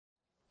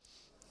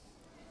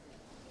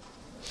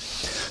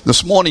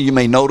This morning you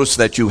may notice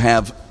that you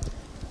have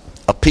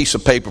a piece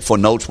of paper for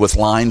notes with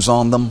lines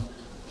on them.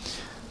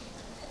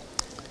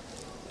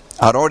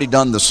 I'd already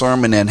done the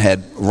sermon and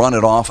had run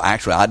it off.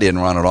 Actually, I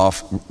didn't run it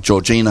off.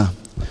 Georgina,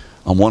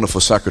 a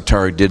wonderful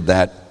secretary, did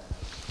that.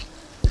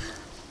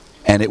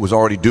 And it was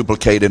already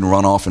duplicated and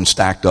run off and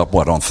stacked up,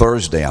 on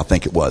Thursday, I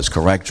think it was.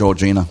 Correct,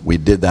 Georgina? We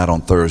did that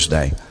on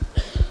Thursday.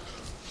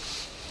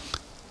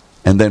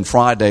 And then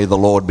Friday, the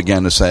Lord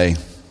began to say,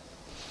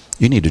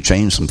 you need to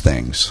change some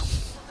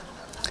things.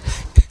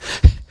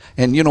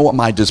 And you know what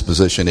my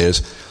disposition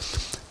is?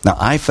 Now,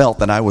 I felt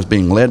that I was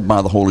being led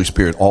by the Holy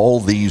Spirit all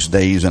these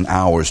days and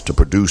hours to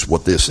produce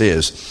what this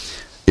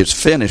is. It's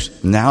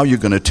finished. Now you're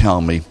going to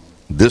tell me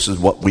this is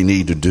what we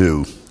need to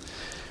do.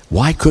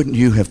 Why couldn't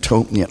you have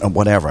told me,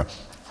 whatever?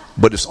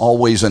 But it's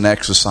always an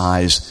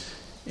exercise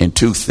in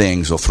two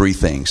things or three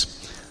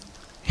things.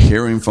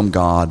 Hearing from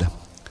God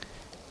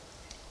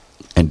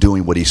and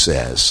doing what he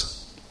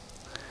says.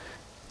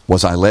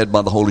 Was I led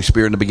by the Holy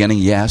Spirit in the beginning?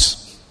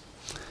 Yes.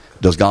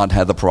 Does God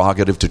have the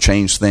prerogative to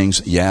change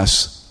things?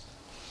 Yes.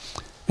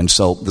 And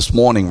so this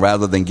morning,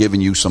 rather than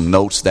giving you some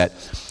notes that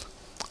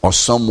are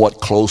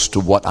somewhat close to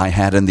what I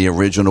had in the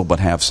original but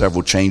have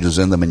several changes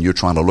in them and you're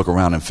trying to look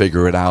around and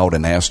figure it out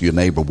and ask your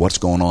neighbor, what's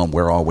going on,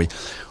 where are we?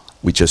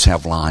 We just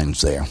have lines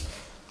there.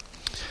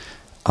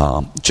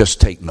 Just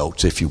take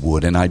notes if you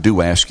would. And I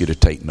do ask you to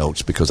take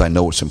notes because I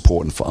know it's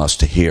important for us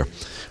to hear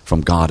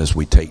from God as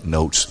we take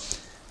notes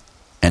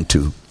and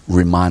to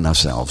remind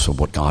ourselves of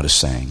what God is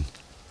saying.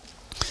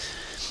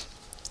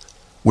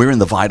 We're in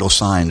the Vital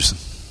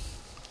Signs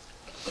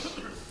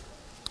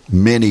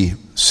mini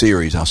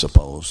series, I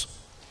suppose.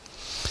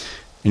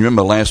 You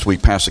remember last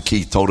week, Pastor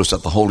Keith told us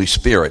that the Holy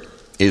Spirit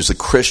is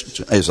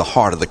the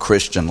heart of the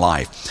Christian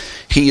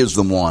life. He is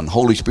the one,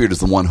 Holy Spirit is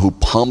the one who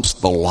pumps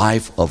the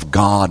life of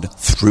God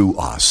through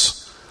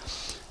us.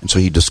 And so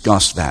he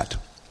discussed that.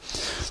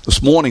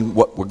 This morning,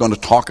 what we're going to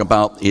talk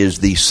about is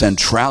the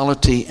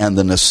centrality and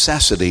the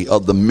necessity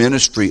of the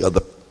ministry of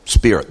the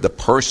Spirit, the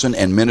person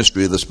and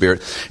ministry of the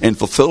Spirit, in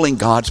fulfilling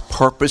God's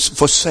purpose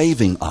for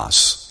saving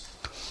us.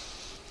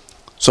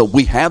 So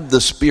we have the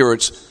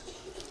Spirit's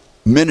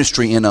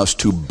ministry in us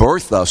to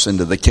birth us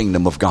into the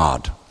kingdom of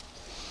God.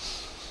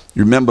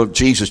 You remember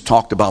Jesus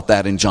talked about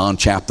that in John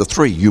chapter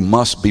 3. You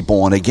must be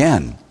born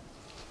again.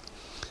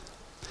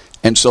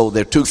 And so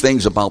there are two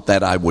things about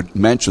that I would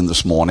mention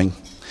this morning.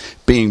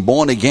 Being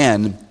born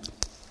again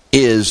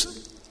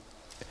is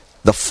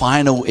the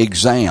final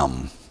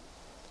exam.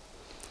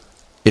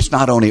 It's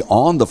not only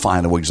on the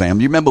final exam.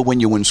 You remember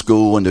when you were in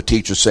school and the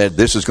teacher said,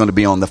 this is going to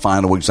be on the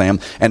final exam,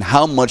 and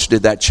how much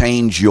did that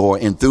change your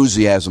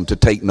enthusiasm to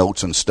take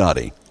notes and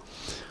study?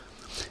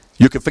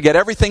 You could forget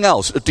everything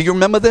else. Do you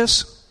remember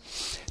this?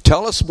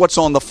 Tell us what's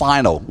on the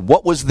final.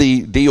 What was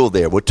the deal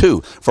there? Well,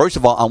 two. First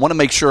of all, I want to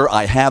make sure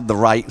I have the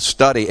right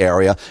study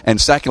area.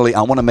 And secondly,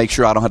 I want to make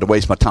sure I don't have to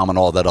waste my time on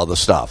all that other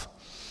stuff.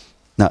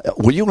 Now,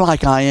 were you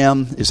like I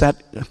am? Is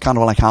that kind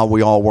of like how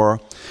we all were?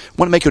 I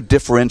want to make a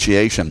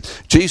differentiation.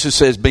 Jesus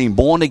says being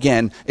born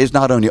again is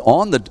not only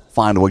on the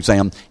final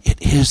exam,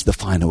 it is the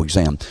final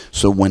exam.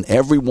 So when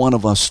every one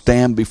of us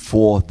stand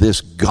before this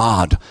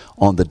God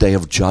on the day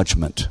of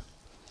judgment,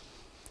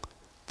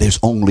 there's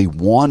only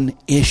one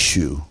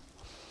issue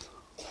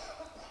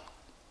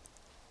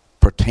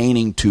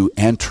pertaining to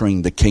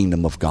entering the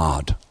kingdom of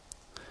God.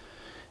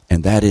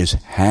 And that is,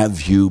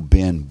 have you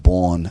been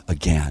born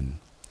again?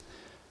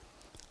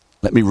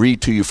 Let me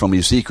read to you from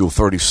Ezekiel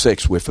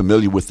 36. We're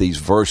familiar with these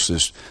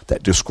verses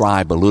that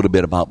describe a little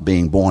bit about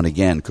being born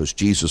again because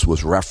Jesus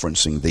was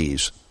referencing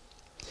these.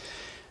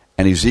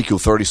 And Ezekiel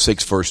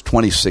 36 verse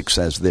 26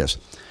 says this,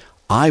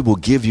 I will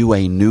give you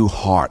a new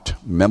heart.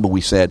 Remember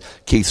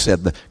Keith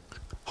said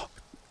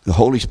the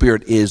Holy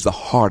Spirit is the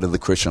heart of the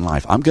Christian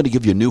life. I'm going to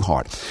give you a new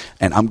heart.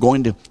 And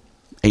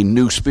a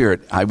new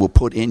spirit I will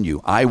put in you.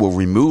 I will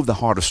remove the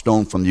heart of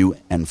stone from you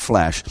and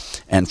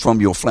from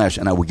your flesh,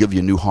 and I will give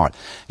you a new heart.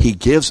 He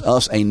gives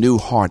us a new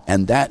heart,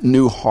 and that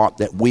new heart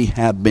that we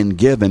have been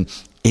given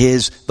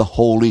is the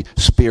Holy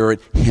Spirit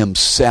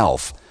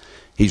himself.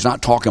 He's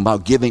not talking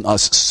about giving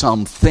us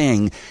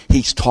something.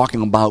 He's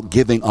talking about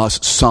giving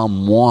us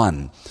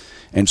someone.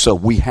 And so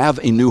we have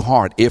a new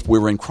heart if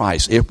we're in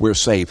Christ, if we're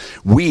saved.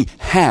 We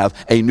have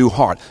a new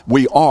heart.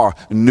 We are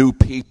new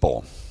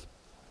people.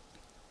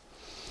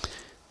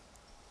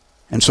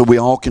 And so we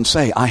all can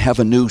say, I have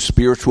a new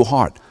spiritual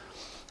heart.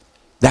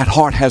 That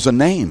heart has a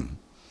name.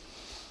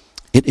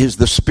 It is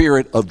the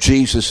Spirit of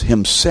Jesus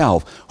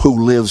himself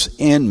who lives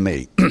in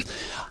me.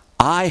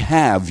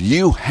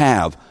 You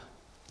have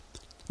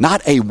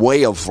not a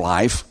way of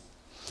life,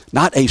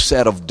 not a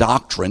set of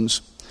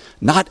doctrines,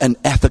 not an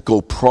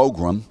ethical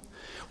program.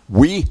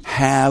 We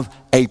have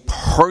a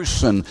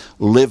person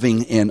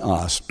living in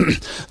us.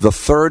 The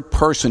third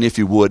person, if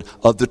you would,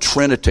 of the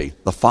Trinity.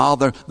 The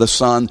Father, the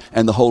Son,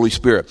 and the Holy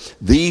Spirit.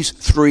 These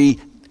three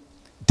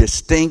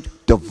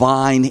distinct,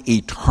 divine,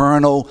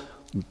 eternal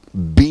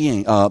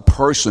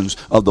persons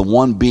of the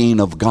one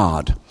being of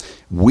God.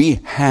 We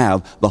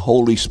have the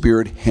Holy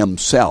Spirit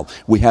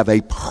himself. We have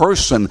a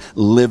person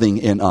living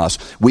in us.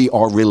 We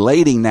are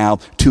relating now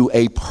to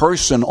a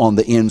person on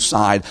the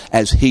inside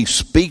as he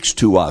speaks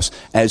to us,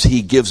 as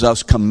he gives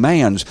us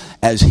commands,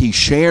 as he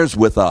shares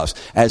with us,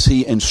 as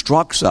he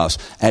instructs us,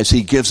 as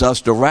he gives us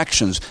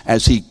directions,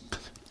 as he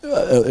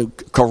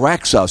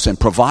corrects us and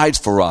provides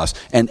for us,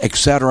 and et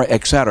cetera,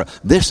 et cetera.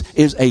 This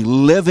is a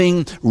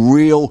living,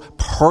 real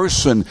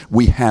person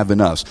we have in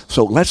us.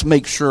 So let's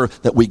make sure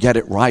that we get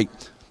it right.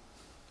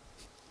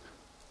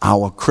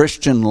 Our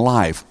Christian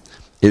life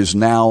is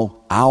now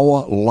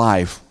our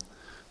life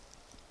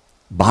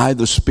by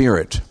the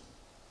Spirit,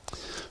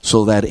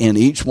 so that in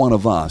each one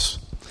of us,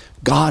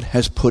 God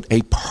has put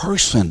a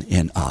person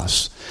in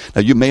us.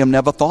 Now, you may have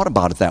never thought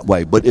about it that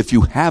way, but if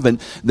you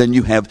haven't, then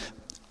you have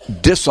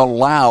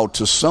disallowed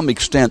to some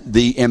extent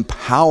the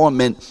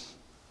empowerment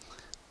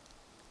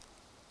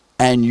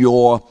and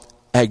your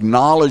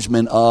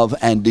acknowledgement of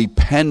and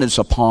dependence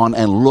upon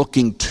and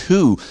looking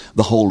to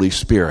the Holy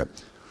Spirit.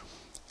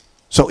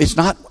 So it's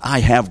not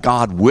I have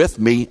God with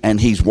me and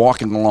he's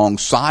walking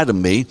alongside of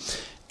me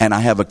and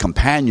I have a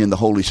companion, the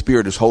Holy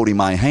Spirit is holding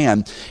my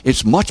hand.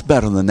 It's much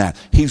better than that.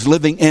 He's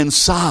living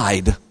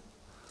inside.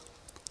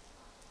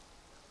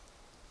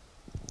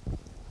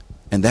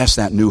 And that's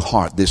that new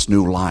heart, this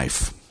new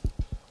life.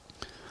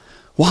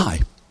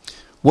 Why?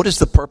 What is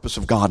the purpose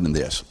of God in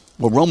this?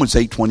 Well, Romans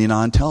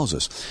 8:29 tells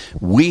us,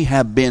 we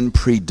have been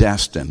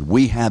predestined.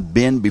 We have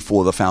been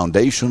before the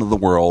foundation of the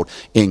world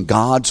in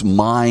God's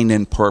mind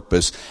and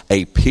purpose,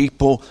 a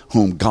people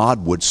whom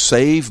God would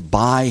save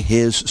by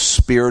his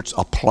Spirit's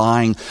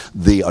applying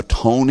the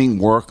atoning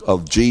work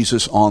of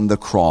Jesus on the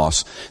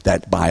cross,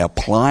 that by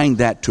applying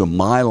that to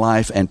my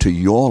life and to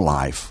your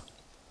life,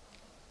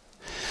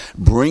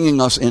 bringing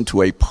us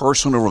into a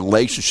personal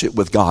relationship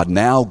with God.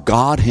 Now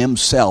God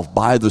himself,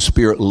 by the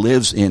Spirit,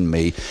 lives in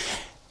me.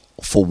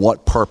 For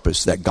what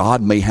purpose? That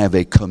God may have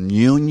a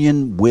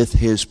communion with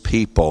his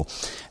people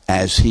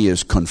as he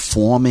is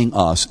conforming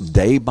us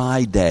day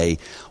by day,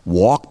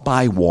 walk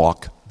by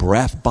walk,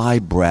 breath by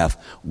breath,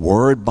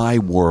 word by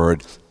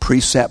word,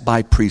 precept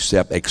by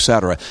precept,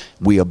 etc.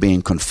 We are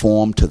being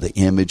conformed to the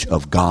image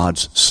of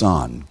God's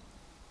Son.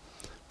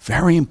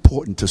 Very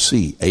important to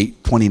see,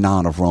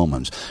 8:29 of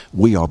Romans.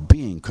 We are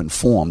being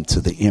conformed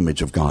to the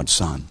image of God's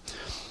Son.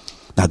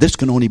 Now this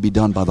can only be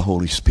done by the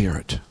Holy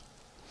Spirit.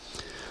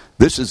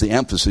 This is the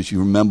emphasis, you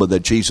remember,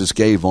 that Jesus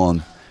gave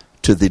on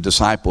to the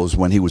disciples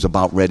when he was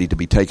about ready to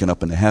be taken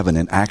up into heaven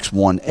in Acts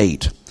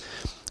 1:8.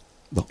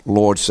 The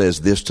Lord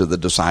says this to the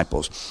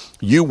disciples: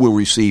 you will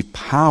receive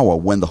power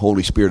when the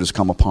Holy Spirit has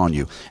come upon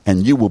you,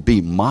 and you will be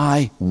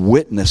my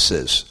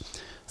witnesses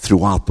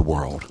throughout the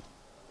world.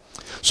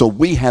 So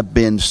we have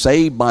been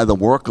saved by the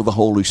work of the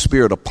Holy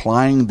Spirit,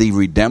 applying the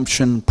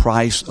redemption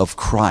price of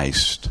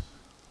Christ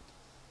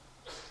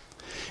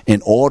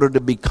in order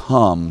to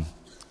become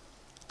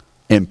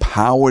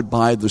empowered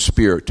by the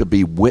Spirit to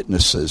be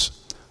witnesses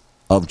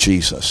of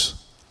Jesus.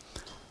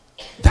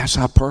 That's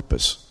our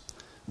purpose.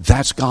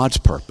 That's God's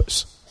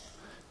purpose.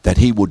 That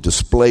he will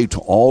display to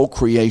all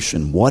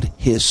creation what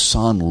his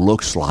Son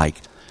looks like,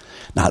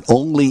 not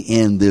only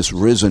in this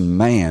risen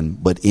man,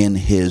 but in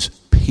his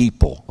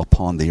people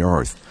upon the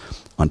earth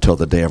until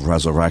the day of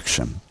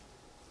resurrection.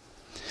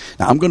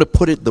 Now, I'm going to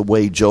put it the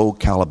way Joe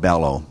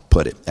Calabello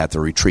put it at the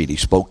retreat. He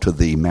spoke to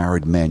the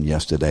married men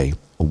yesterday.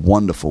 A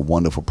wonderful,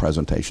 wonderful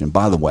presentation.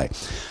 By the way,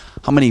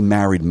 how many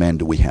married men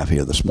do we have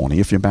here this morning?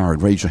 If you're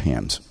married, raise your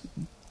hands.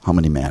 How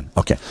many men?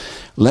 Okay.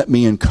 Let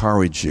me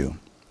encourage you,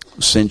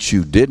 since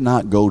you did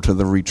not go to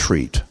the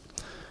retreat,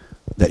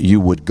 that you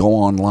would go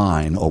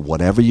online or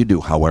whatever you do,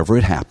 however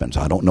it happens.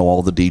 I don't know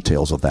all the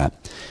details of that.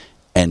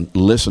 And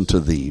listen to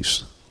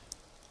these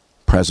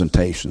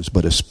presentations,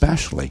 but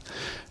especially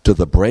to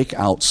the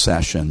breakout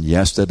session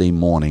yesterday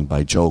morning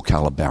by Joe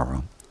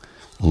Calabera.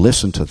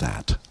 Listen to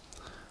that.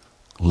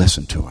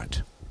 Listen to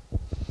it.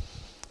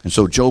 And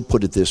so Joe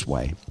put it this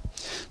way: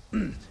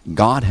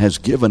 God has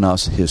given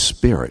us his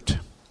Spirit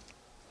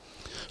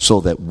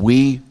so that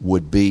we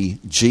would be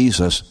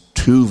Jesus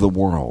to the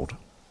world.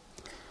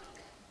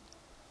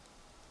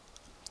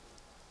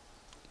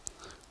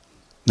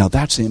 Now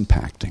that's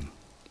impacting.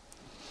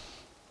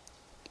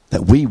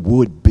 That we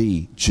would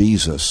be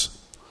Jesus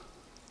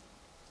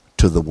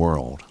to the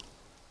world.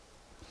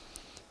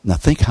 Now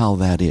think how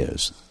that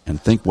is,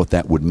 and think what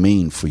that would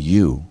mean for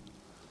you.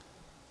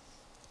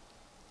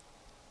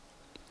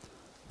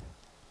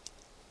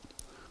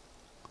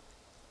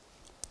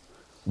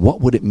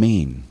 What would it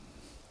mean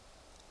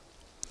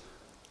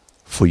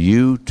for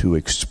you to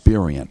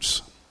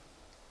experience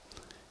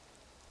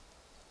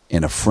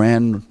in a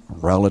friend,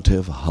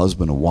 relative, a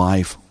husband, a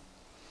wife,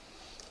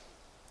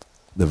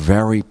 the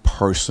very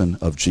person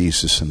of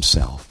Jesus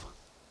himself?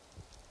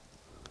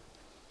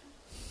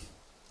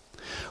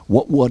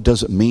 What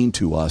does it mean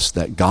to us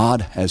that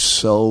God has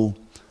so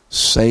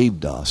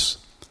saved us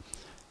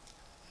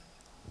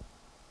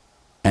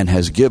and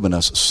has given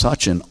us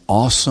such an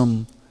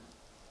awesome,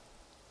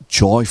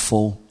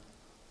 joyful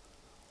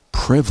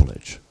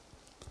privilege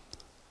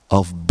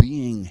of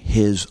being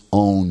his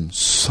own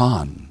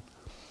son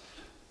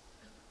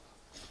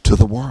to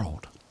the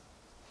world.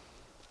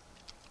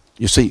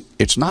 You see,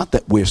 it's not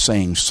that we're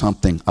saying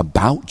something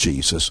about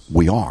Jesus.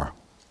 We are.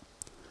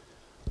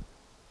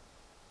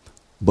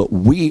 But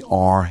we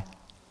are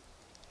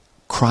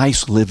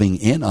Christ living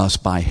in us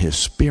by his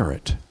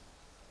Spirit.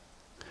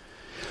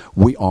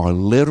 We are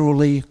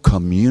literally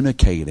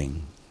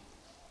communicating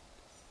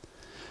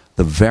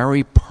the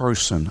very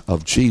person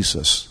of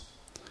Jesus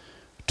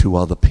to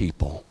other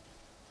people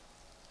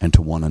and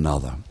to one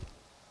another.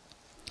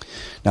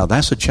 Now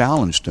that's a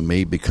challenge to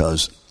me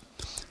because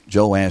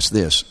Joe asked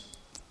this: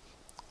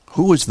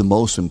 who is the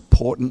most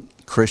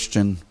important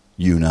Christian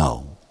you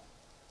know?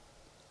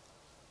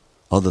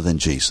 Other than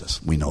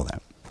Jesus. We know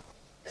that.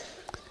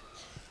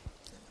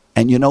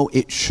 And you know,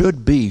 it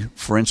should be,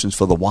 for instance,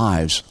 for the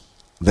wives,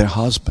 their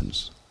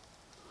husbands.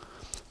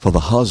 For the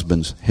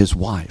husbands, his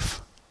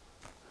wife.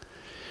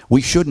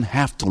 We shouldn't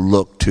have to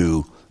look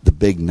to the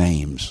big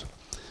names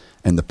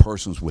and the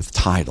persons with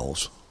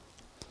titles.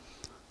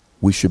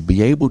 We should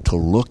be able to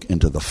look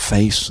into the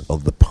face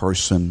of the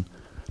person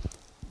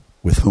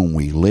with whom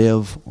we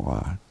live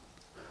or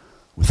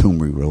with whom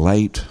we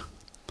relate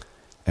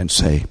and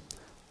say,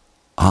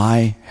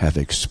 I have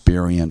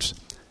experienced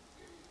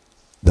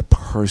the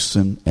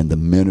person and the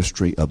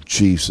ministry of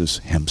Jesus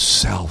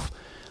himself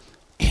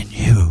in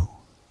you.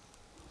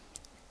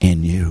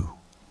 In you.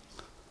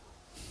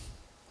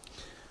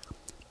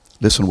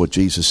 Listen to what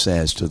Jesus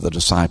says to the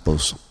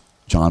disciples,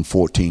 John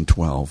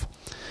 14:12.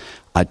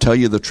 I tell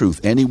you the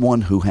truth,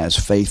 anyone who has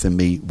faith in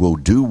me will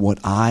do what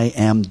I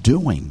am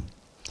doing.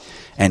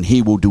 And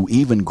he will do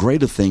even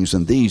greater things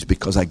than these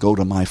because I go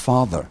to my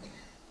Father.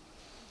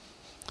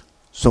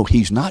 So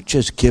he's not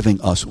just giving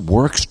us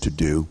works to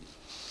do.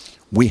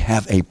 We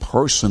have a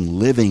person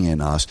living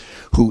in us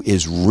who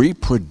is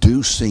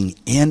reproducing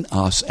in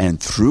us and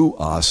through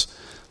us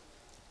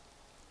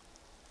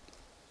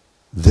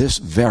this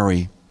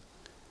very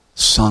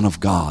Son of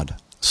God,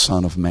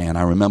 Son of Man.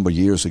 I remember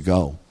years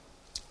ago,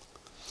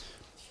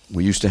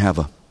 we used to have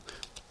a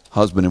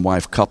husband and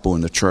wife couple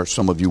in the church.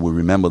 Some of you will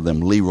remember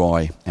them,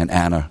 Leroy and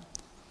Anna.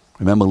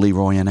 Remember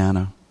Leroy and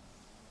Anna?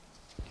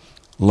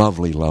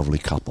 Lovely, lovely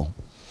couple.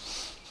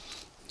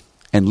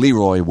 And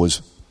Leroy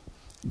was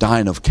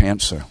dying of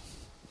cancer.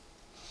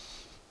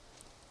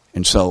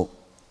 And so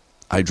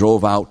I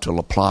drove out to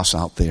Laplace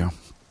out there.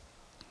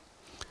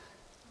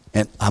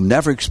 And I've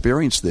never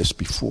experienced this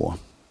before.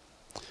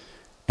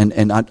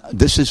 And I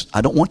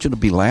don't want you to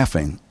be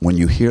laughing when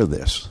you hear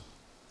this.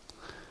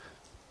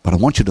 But I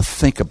want you to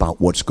think about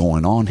what's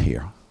going on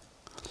here.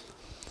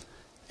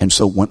 And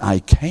so when I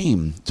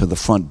came to the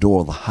front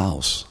door of the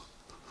house,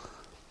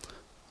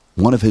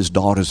 one of his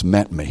daughters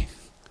met me.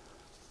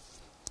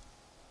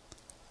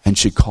 And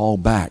she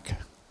called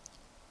back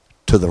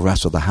to the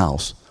rest of the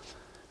house,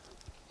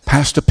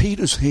 Pastor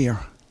Peter's here.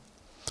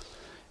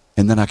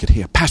 And then I could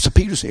hear, Pastor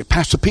Peter's here,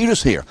 Pastor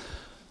Peter's here,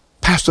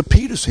 Pastor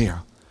Peter's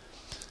here.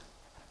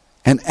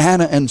 And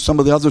Anna and some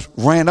of the others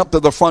ran up to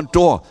the front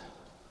door.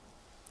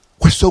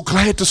 We're so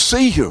glad to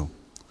see you.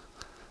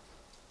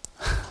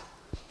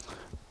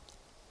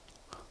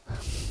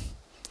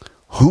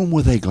 Whom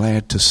were they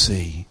glad to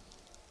see?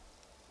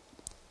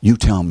 You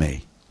tell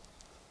me.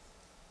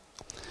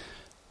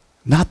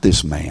 Not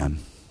this man.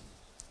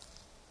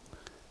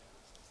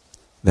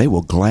 They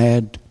were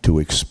glad to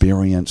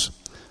experience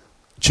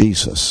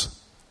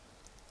Jesus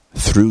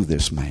through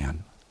this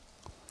man.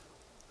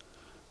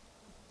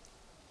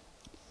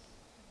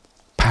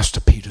 Pastor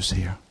Peter's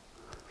here.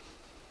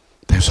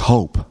 There's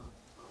hope.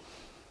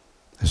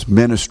 There's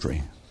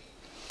ministry.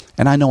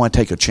 And I know I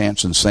take a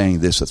chance in saying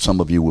this that some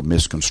of you will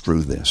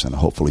misconstrue this, and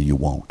hopefully you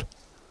won't.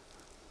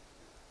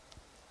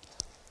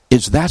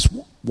 That's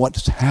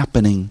what's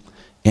happening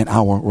in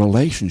our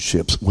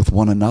relationships with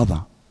one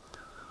another.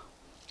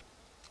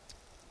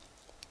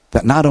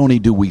 That not only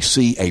do we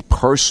see a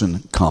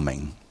person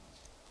coming,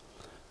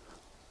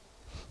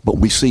 but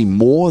we see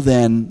more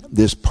than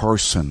this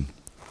person.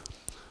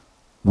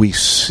 We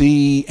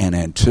see and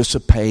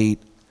anticipate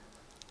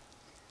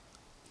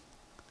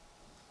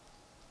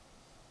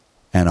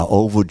and are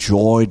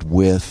overjoyed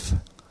with,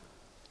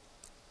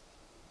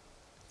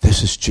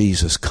 this is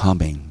Jesus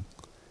coming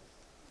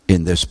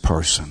in this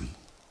person.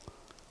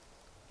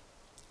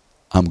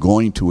 I'm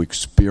going to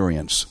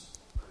experience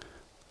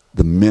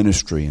the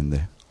ministry and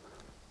the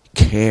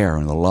care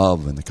and the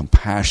love and the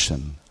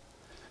compassion,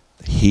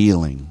 the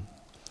healing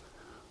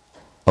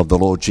of the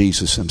Lord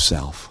Jesus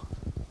himself.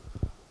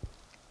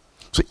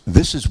 See,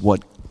 this is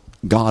what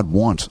God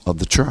wants of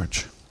the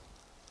church.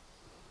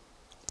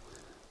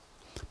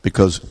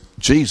 Because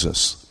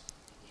Jesus,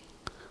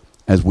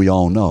 as we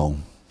all know,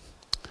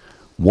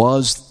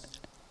 was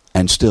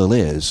and still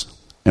is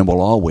and will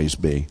always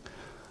be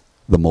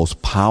the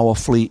most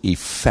powerfully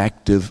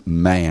effective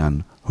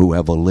man who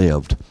ever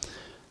lived,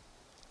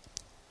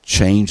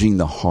 changing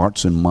the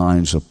hearts and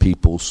minds of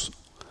people's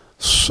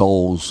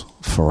souls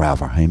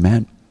forever.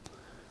 Amen?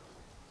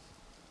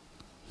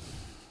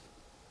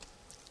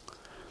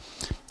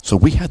 So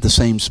we had the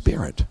same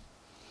spirit.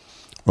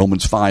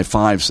 Romans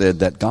 5:5 said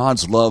that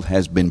God's love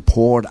has been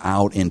poured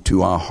out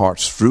into our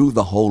hearts through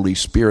the Holy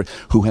Spirit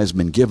who has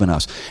been given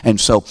us. And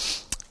so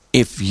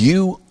if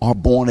you are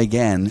born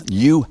again,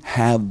 you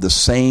have the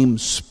same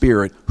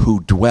Spirit who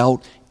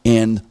dwelt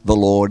in the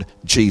Lord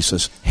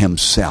Jesus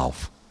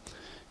himself.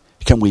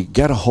 Can we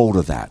get a hold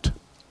of that?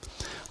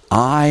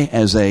 I,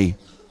 as a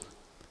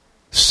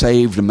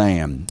saved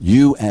man,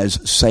 you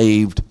as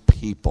saved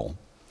people,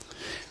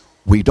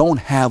 we don't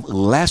have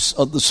less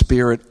of the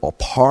Spirit or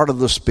part of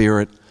the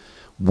Spirit.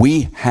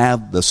 We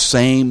have the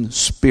same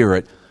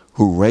Spirit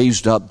who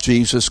raised up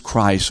Jesus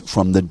Christ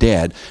from the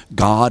dead.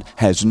 God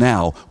has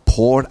now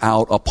poured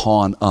out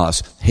upon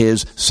us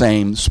his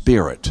same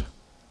Spirit.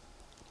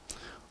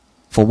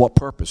 For what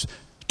purpose?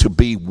 To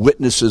be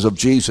witnesses of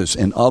Jesus.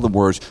 In other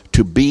words,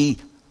 to be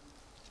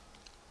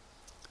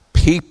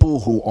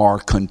people who are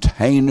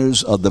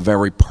containers of the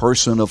very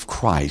person of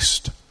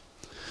Christ,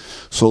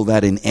 so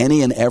that in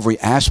any and every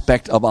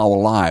aspect of our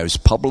lives,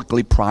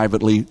 publicly,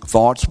 privately,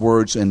 thoughts,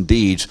 words, and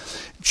deeds,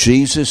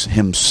 Jesus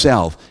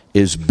himself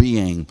is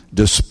being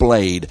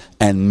displayed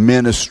and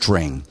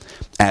ministering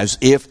as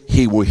if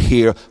he were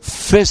here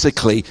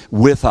physically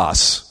with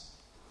us.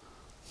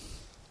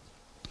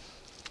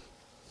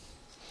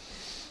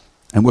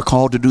 And we're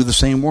called to do the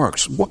same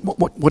works.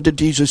 What did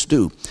Jesus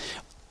do?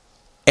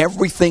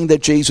 Everything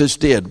that Jesus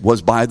did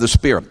was by the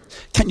Spirit.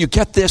 Can you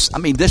get this? I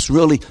mean, this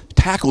really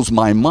tackles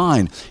my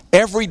mind.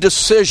 Every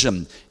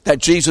decision that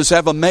Jesus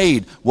ever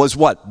made was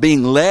what?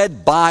 Being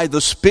led by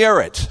the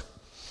Spirit.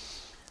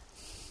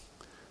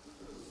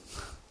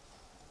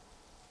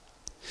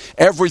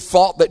 Every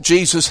thought that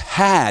Jesus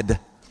had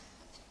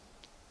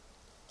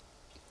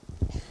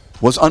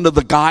was under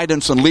the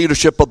guidance and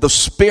leadership of the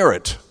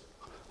Spirit.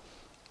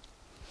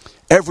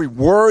 Every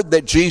word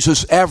that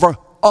Jesus ever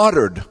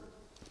uttered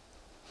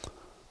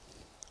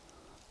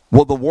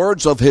were the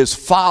words of his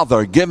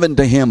Father given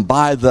to him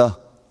by the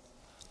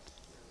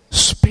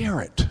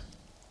Spirit.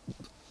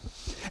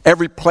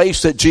 Every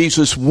place that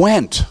Jesus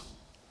went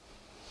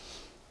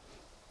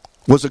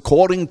was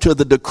according to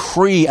the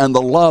decree and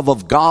the love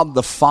of God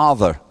the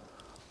Father,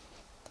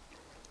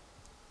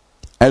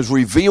 as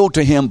revealed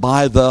to him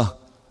by the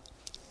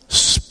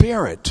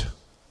Spirit.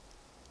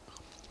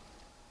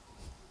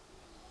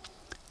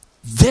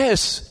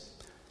 This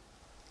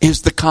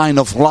is the kind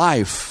of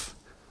life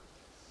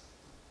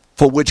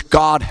for which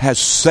God has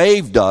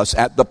saved us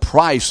at the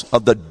price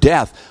of the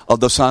death of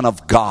the Son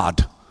of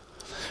God.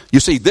 You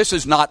see, this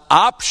is not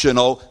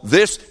optional.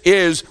 This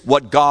is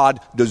what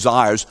God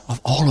desires of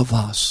all of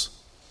us.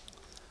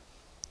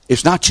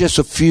 It's not just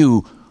a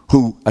few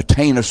who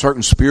attain a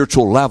certain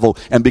spiritual level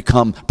and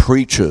become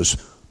preachers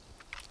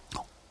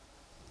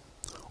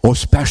or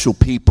special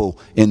people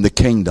in the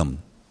kingdom.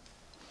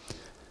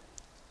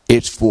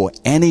 It's for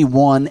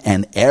anyone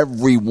and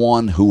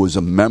everyone who is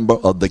a member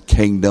of the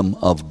kingdom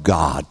of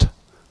God.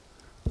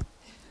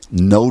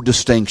 No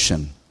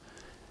distinction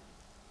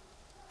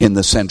in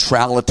the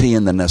centrality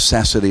and the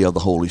necessity of the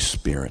Holy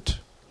Spirit.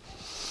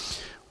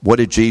 What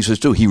did Jesus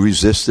do? He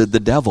resisted the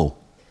devil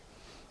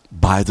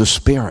by the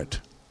Spirit.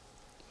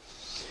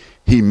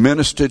 He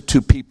ministered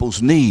to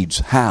people's needs.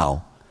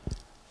 How?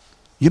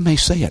 You may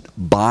say it.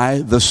 By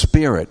the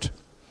Spirit.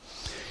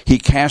 He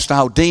cast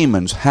out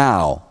demons.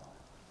 How?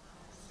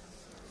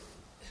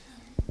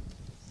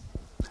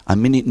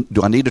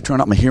 Do I need to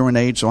turn up my hearing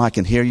aid so I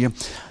can hear you?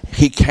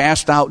 He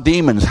cast out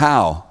demons.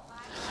 How?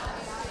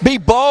 Be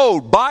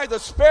bold. By the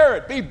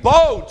Spirit. Be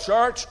bold,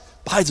 church.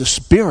 By the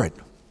Spirit.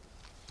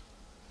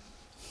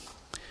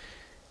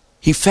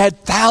 He fed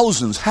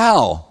thousands.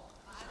 How?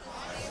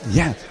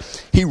 Yeah.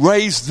 He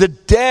raised the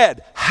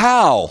dead.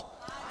 How?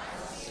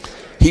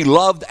 He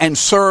loved and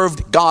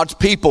served God's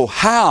people.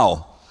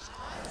 How?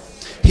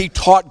 He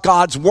taught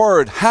God's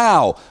word.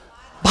 How?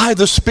 By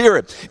the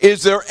Spirit.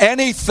 Is there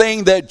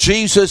anything that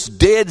Jesus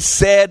did,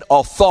 said,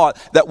 or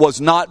thought that was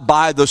not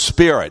by the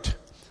Spirit?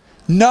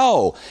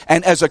 No.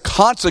 And as a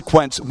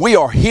consequence, we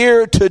are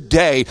here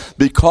today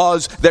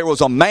because there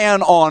was a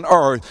man on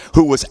earth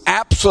who was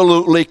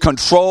absolutely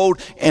controlled,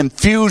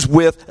 infused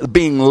with,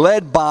 being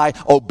led by,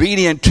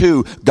 obedient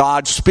to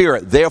God's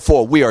Spirit.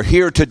 Therefore, we are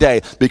here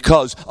today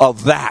because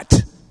of that.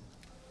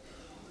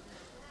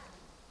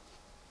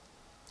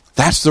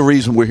 That's the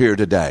reason we're here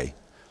today.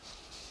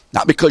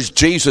 Not because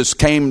Jesus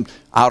came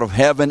out of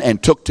heaven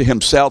and took to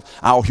himself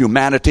our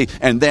humanity,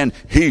 and then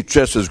he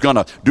just is going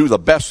to do the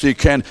best he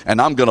can,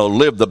 and I'm going to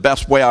live the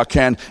best way I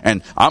can,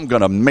 and I'm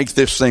going to make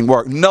this thing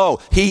work. No,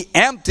 he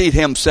emptied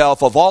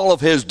himself of all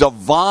of his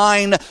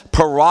divine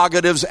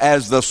prerogatives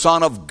as the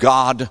Son of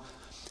God,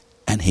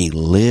 and he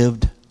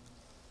lived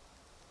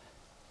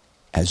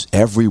as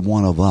every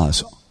one of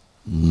us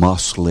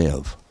must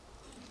live,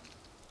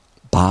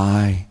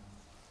 by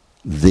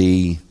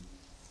the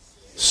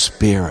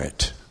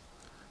Spirit.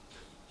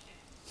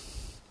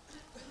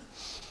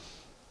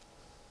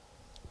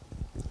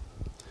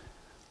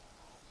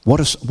 What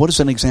is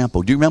an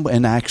example? Do you remember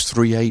in Acts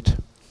 3:8?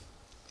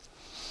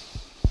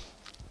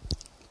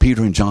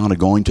 Peter and John are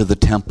going to the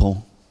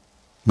temple.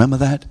 Remember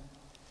that?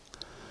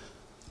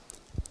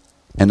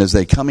 And as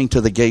they're coming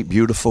to the gate,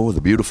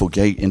 the beautiful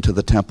gate into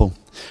the temple,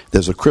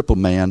 there's a crippled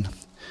man.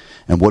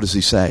 And what does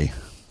he say?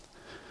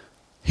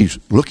 He's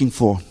looking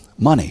for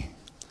money.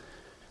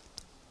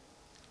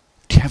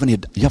 Do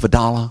you have a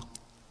dollar?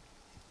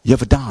 You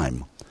have a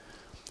dime?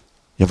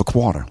 You have a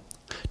quarter?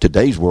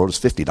 Today's world is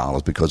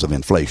 $50 because of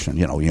inflation.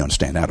 You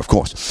understand that, of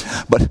course.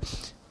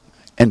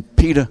 And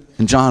Peter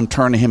and John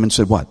turned to him and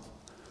said, what?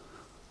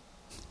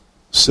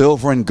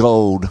 Silver and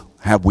gold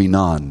have we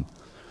none,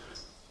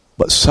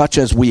 but such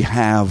as we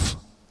have,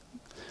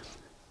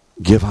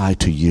 give I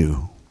to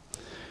you.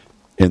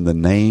 In the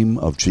name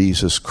of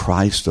Jesus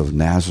Christ of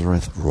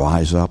Nazareth,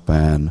 rise up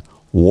and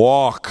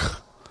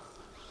walk.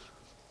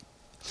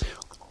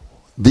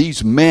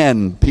 These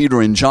men, Peter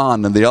and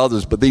John and the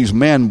others, but these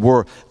men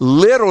were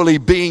literally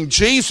being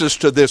Jesus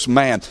to this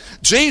man.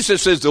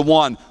 Jesus is the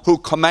one who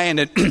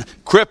commanded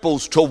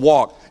cripples to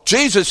walk.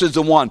 Jesus is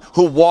the one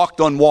who walked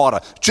on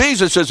water.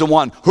 Jesus is the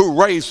one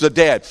who raised the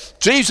dead.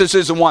 Jesus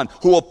is the one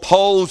who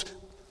opposed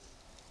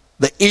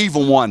the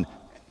evil one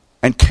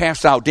and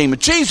cast out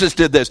demons. Jesus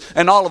did this,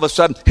 and all of a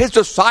sudden his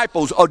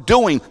disciples are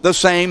doing the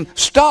same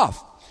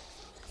stuff.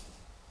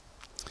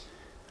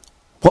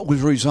 What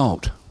was the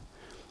result?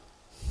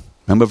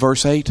 Remember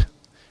verse 8?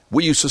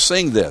 We used to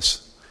sing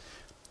this.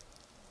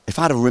 If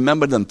I'd have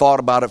remembered and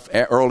thought about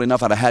it early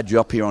enough, I'd have had you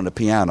up here on the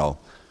piano.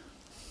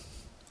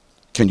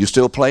 Can you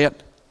still play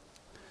it?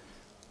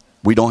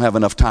 We don't have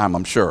enough time,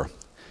 I'm sure.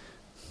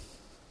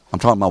 I'm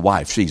talking to my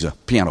wife. She's a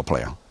piano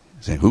player.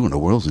 You say, who in the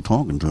world is he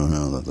talking to?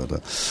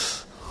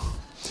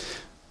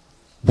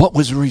 What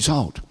was the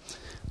result?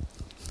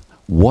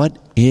 What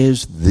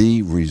is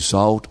the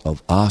result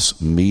of us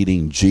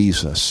meeting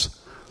Jesus?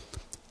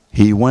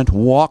 He went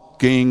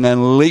walking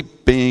and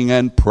leaping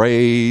and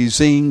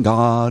praising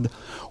God.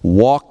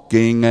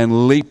 Walking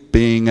and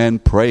leaping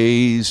and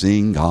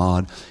praising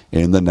God.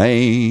 In the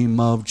name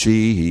of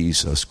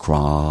Jesus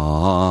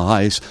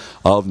Christ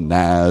of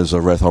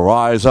Nazareth,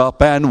 rise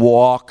up and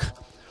walk.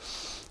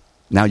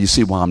 Now you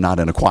see why I'm not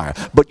in a choir.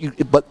 But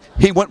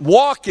he went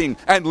walking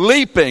and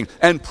leaping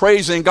and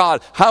praising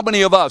God. How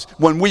many of us,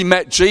 when we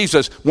met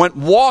Jesus, went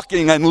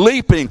walking and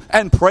leaping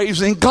and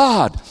praising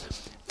God?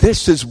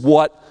 This is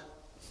what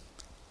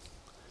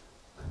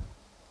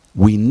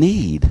we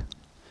need.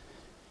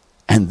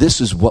 And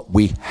this is what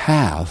we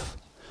have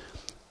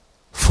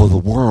for the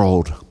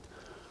world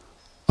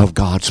of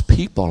God's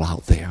people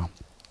out there.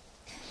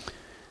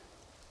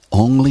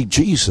 Only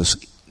Jesus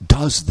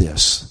does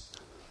this.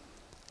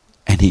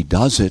 And he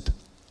does it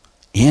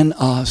in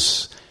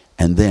us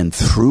and then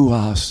through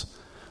us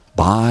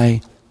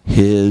by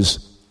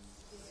his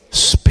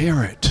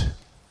Spirit.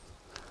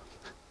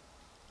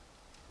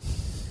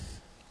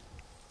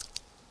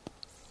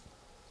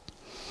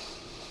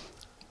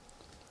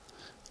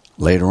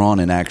 Later on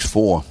in Acts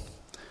 4,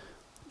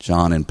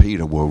 John and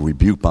Peter were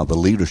rebuked by the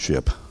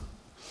leadership.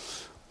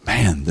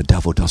 Man, the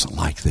devil doesn't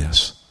like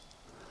this.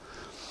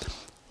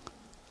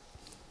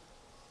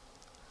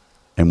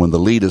 And when the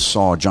leaders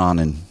saw John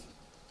and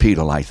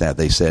Peter like that,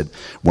 they said,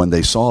 when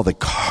they saw the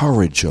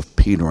courage of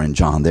Peter and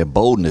John, their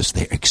boldness,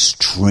 their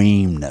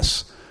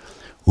extremeness,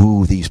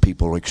 ooh, these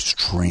people are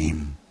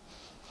extreme.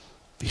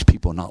 These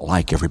people are not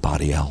like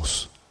everybody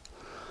else.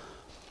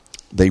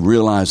 They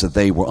realized that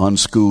they were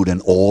unschooled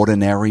and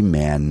ordinary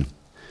men,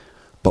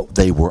 but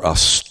they were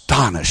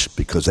astonished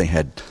because they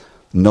had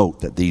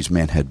note that these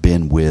men had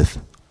been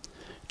with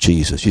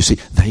Jesus. You see,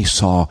 they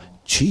saw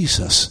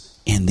Jesus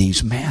in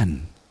these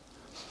men.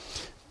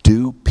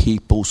 Do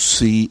people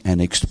see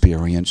and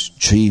experience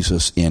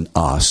Jesus in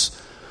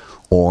us,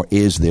 or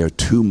is there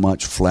too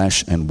much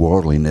flesh and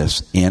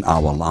worldliness in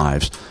our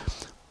lives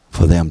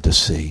for them to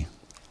see?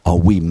 Are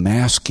we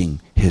masking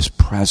his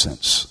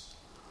presence?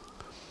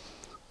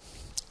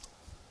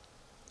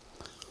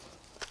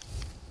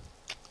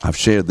 I've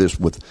shared this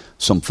with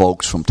some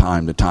folks from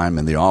time to time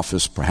in the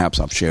office. Perhaps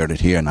I've shared it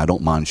here, and I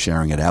don't mind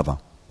sharing it ever.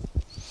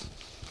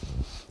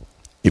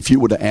 If you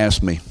were to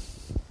ask me,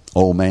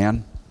 old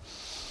man,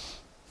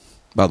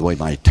 by the way,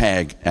 my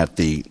tag at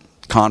the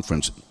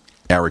conference,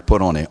 Eric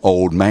put on it,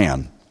 old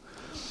man.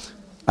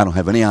 I don't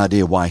have any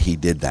idea why he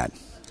did that.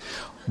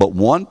 But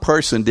one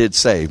person did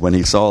say, when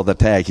he saw the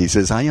tag, he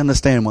says, I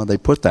understand why they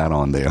put that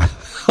on there.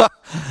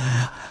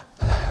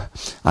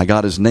 I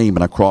got his name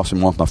and I crossed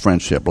him off my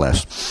friendship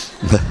list.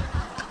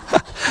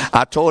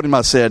 I told him,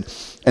 I said,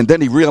 and then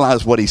he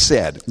realized what he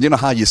said. You know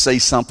how you say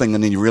something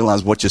and then you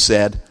realize what you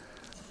said?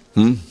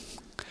 And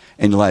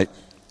you're like,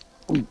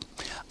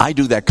 I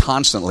do that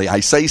constantly.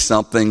 I say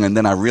something and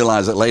then I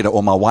realize it later,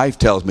 or my wife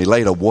tells me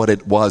later what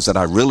it was that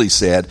I really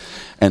said.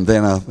 And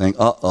then I think,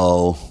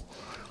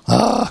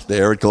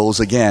 there it goes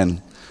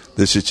again.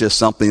 This is just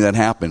something that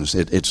happens.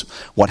 It's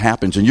what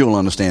happens, and you'll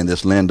understand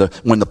this, Linda,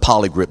 when the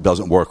polygrip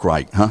doesn't work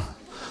right, huh?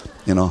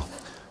 You know,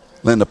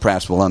 Linda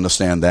Pratt will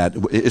understand that.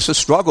 It's a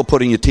struggle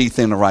putting your teeth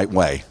in the right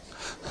way.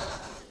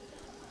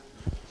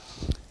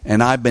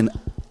 And I've been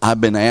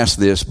asked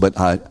this, but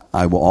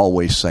I will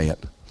always say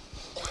it.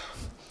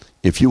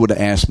 If you were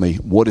to ask me,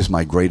 what is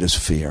my greatest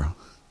fear?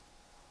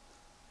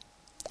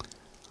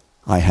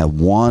 I have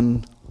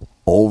one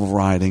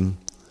overriding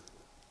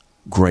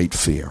great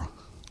fear.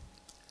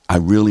 I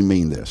really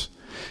mean this.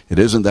 It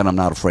isn't that I'm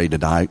not afraid to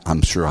die.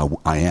 I'm sure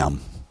I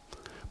am.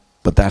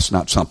 But that's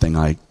not something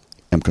I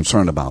am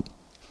concerned about.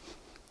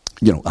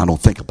 I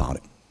don't think about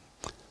it.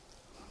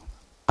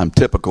 I'm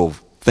typical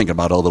of thinking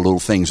about all the little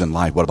things in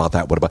life. What about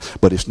that?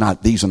 But it's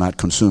not, these are not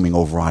consuming,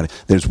 overriding.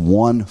 There's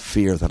one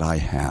fear that I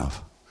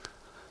have.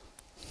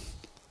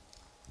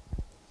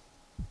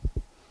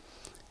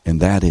 And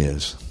that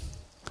is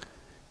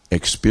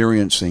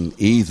experiencing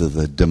either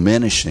the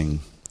diminishing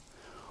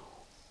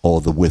or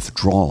the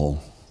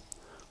withdrawal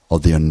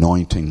of the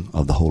anointing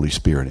of the Holy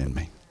Spirit in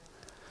me.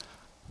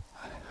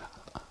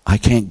 I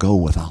can't go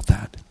without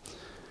that.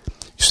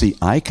 You see,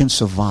 I can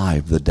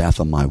survive the death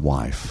of my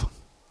wife.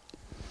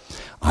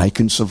 I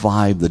can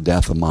survive the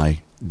death of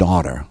my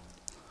daughter.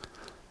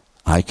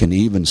 I can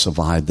even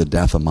survive the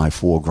death of my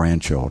 4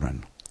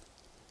 grandchildren.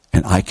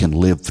 And I can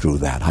live through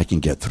that. I can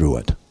get through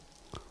it.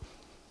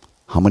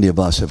 How many of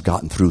us have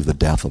gotten through the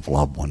death of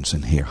loved ones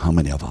in here? How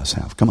many of us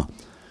have? Come on.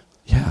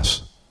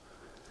 Yes.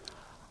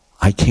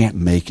 I can't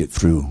make it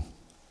through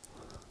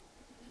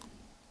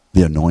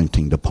the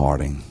anointing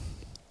departing.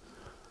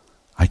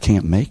 I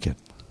can't make it.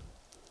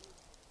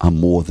 I'm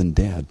more than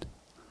dead.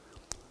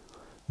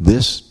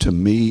 This, to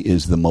me,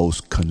 is the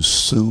most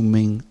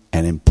consuming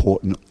and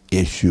important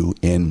issue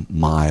in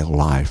my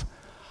life.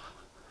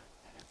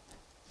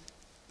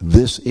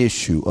 This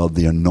issue of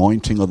the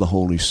anointing of the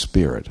Holy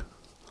Spirit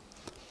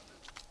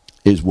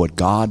is what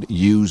God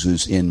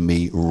uses in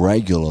me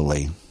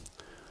regularly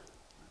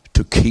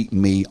to keep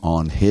me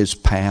on His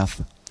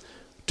path,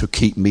 to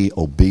keep me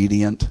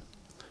obedient,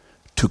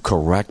 to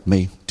correct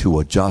me, to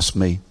adjust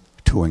me,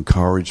 to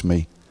encourage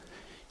me.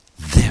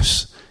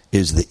 This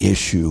is the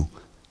issue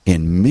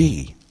in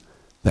me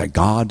that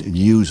God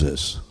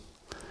uses.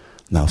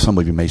 Now, some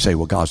of you may say,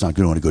 well, God's not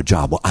doing a good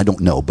job. Well, I don't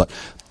know, but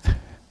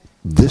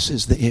this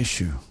is the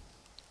issue.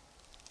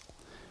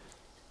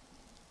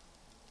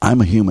 I'm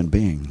a human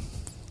being.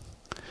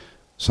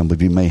 Some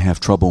of you may have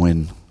trouble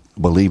in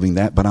believing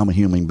that, but I'm a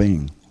human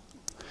being.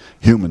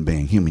 Human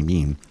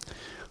being.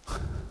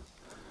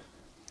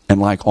 And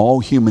like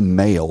all human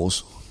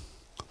males,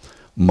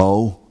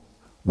 Mo,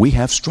 we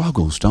have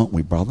struggles, don't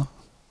we, brother?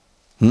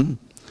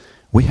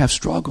 We have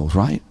struggles,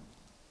 right?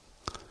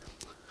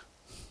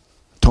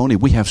 Tony,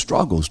 we have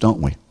struggles,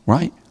 don't we?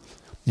 Right?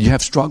 You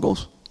have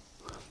struggles?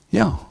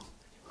 Yeah.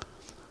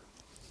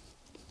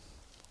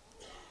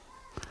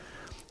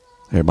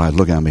 Everybody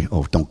looking at me.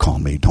 Oh, don't call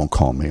me.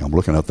 I'm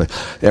looking up there.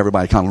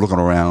 Everybody kind of looking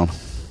around.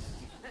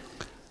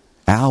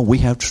 Al, we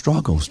have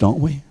struggles, don't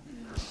we?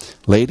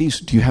 Ladies,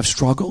 do you have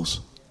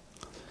struggles?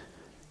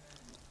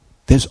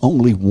 There's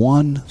only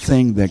one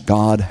thing that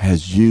God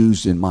has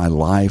used in my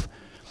life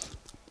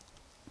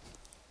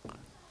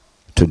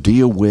to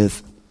deal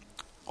with,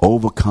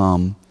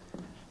 overcome,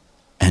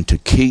 and to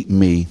keep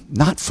me,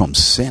 not from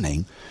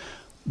sinning,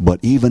 but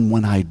even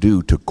when I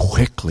do, to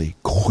quickly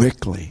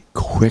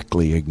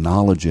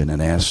acknowledge it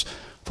and ask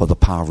for the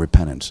power of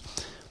repentance,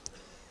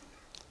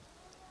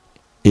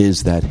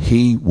 is that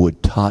He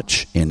would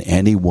touch in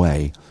any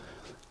way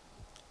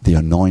the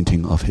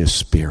anointing of His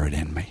Spirit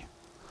in me.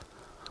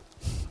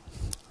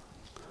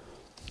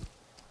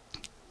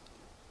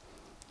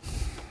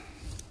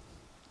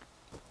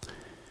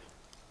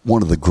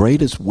 One of the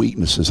greatest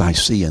weaknesses I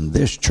see in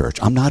this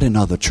church, I'm not in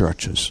other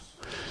churches.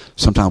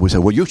 Sometimes we say,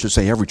 well, you should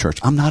say every church.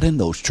 I'm not in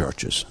those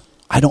churches.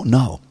 I don't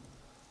know.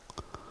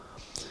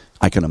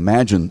 I can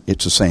imagine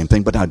it's the same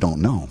thing, but I don't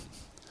know.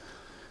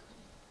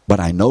 But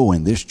I know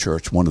in this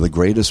church, one of the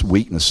greatest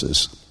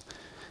weaknesses,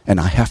 and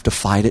I have to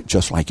fight it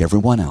just like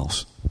everyone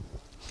else,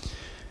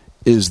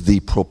 is the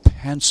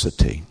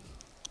propensity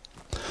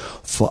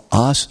for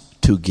us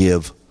to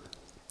give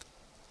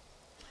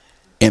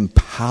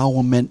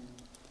empowerment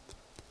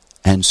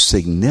and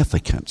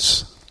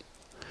significance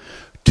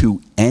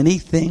to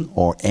anything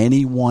or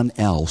anyone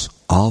else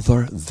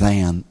other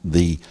than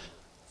the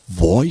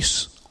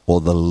voice or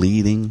the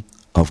leading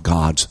of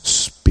God's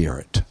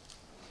Spirit.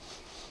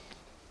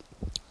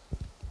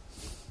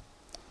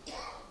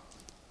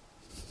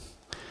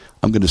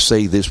 I'm going to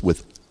say this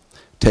with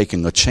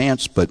taking a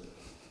chance, but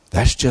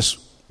that's just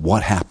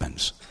what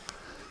happens.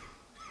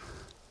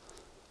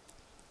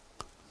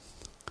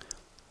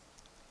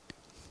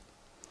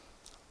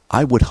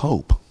 I would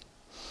hope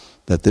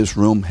that this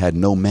room had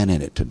no men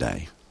in it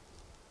today.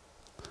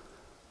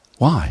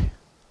 Why?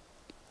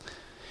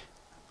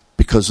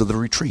 Because of the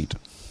retreat.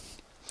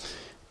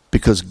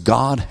 Because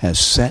God has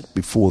set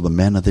before the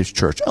men of this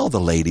church, the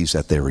ladies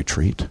at their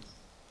retreat,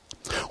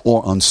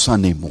 or on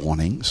Sunday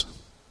mornings,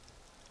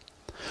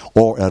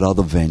 or at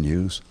other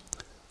venues,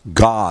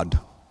 God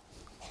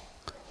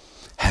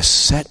has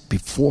set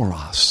before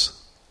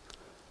us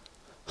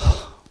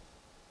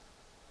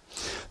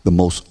the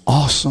most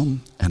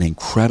awesome and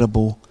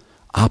incredible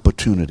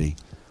opportunity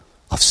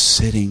of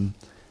sitting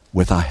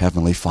with our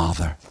Heavenly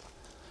Father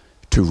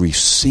to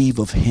receive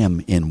of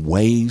Him in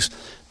ways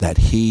that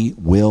He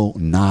will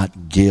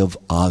not give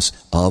us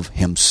of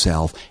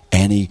Himself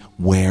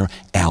anywhere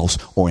else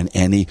or in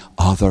any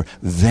other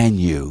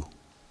venue.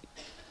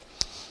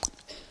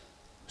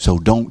 So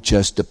don't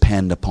just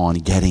depend upon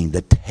getting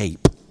the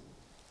tape.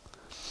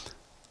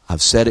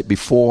 I've said it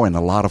before, and a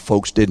lot of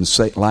folks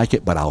didn't like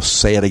it, but I'll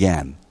say it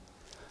again.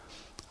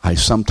 I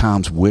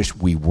sometimes wish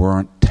we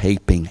weren't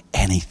taping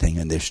anything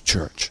in this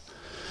church,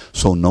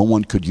 so no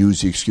one could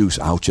use the excuse,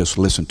 I'll just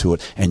listen to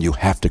it, and you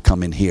have to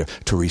come in here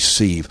to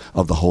receive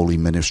of the holy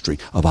ministry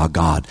of our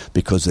God,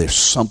 because there's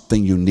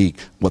something unique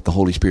what the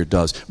Holy Spirit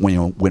does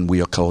when we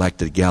are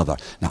collected together.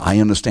 Now, I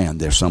understand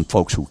there's some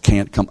folks who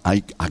can't come. I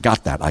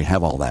got that. I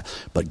have all that.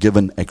 But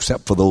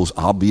except for those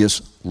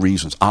obvious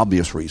reasons.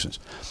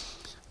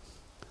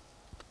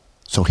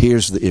 So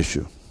here's the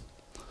issue.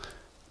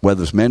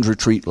 Whether it's men's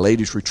retreat,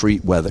 ladies'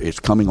 retreat, whether it's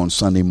coming on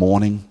Sunday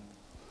morning,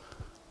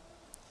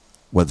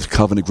 whether it's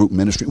covenant group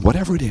ministry,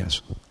 whatever it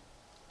is.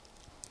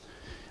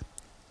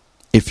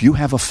 If you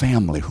have a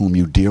family whom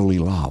you dearly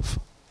love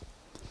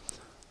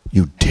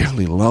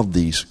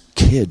these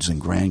kids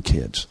and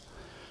grandkids,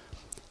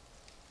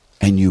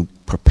 and you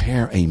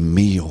prepare a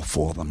meal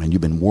for them, and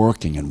you've been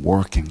working,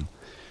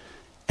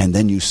 and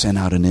then you send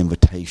out an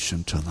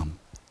invitation to them,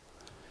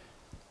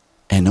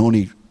 and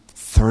only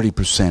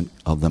 30%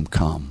 of them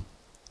come.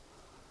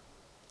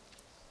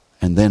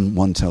 And then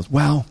one tells,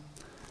 well,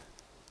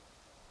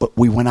 but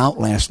we went out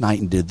last night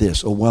and did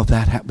this. Oh, well,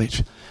 that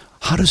happened.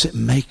 How does it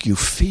make you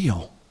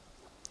feel?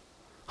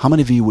 How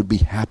many of you would be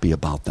happy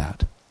about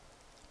that?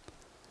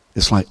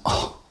 It's like,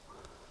 oh.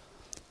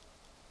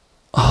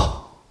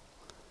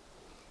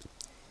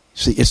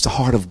 See, it's the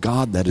heart of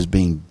God that is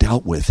being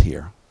dealt with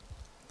here.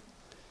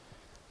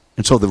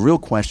 And so the real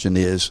question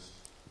is,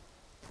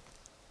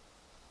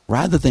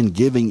 rather than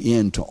giving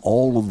in to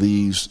all of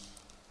these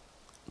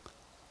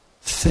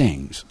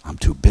things, I'm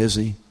too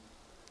busy,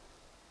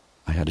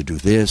 I had to do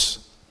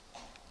this.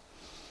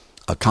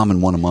 A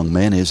common one among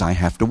men is I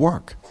have to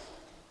work.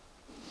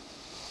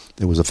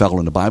 There was a fellow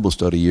in the Bible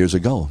study years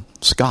ago,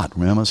 Scott.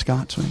 Remember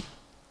Scott? Right?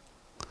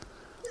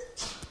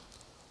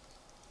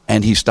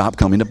 And he stopped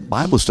coming to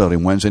Bible study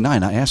Wednesday night.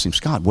 And I asked him,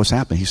 Scott, what's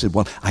happening? He said,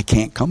 well, I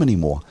can't come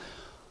anymore.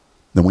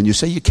 Then when you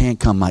say you can't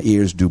come, my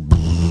ears do.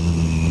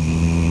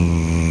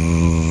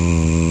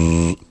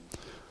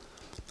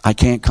 I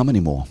can't come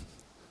anymore.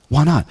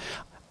 Why not?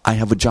 I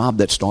have a job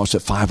that starts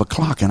at 5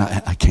 o'clock and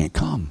I can't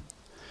come.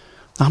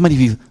 Now, how many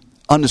of you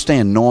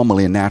understand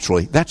normally and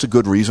naturally that's a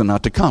good reason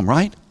not to come,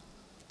 right?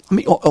 I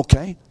mean,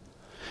 okay.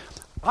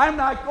 I'm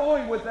not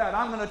going with that.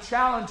 I'm going to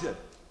challenge it.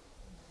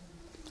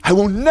 I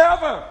will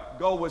never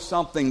go with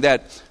something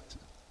that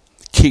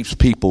keeps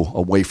people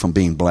away from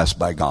being blessed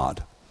by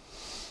God.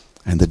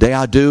 And the day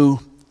I do,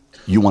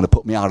 you want to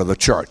put me out of the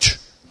church.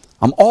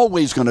 I'm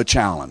always going to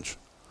challenge.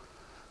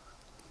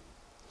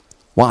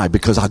 Why?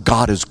 Because our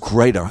God is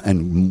greater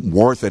and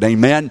worth it.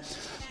 Amen?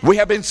 We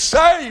have been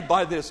saved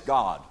by this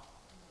God.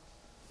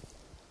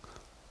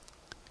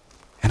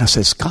 And I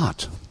said,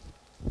 Scott,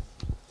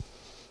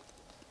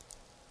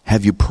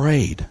 have you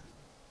prayed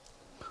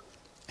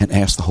and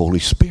asked the Holy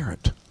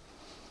Spirit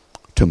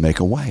to make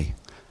a way?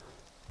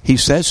 He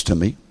says to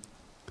me,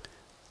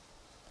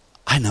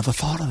 I never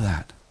thought of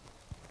that.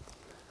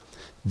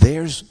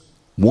 There's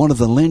one of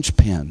the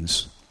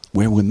linchpins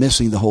where we're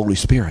missing the Holy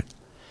Spirit.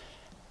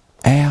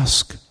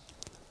 Ask,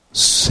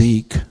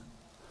 seek,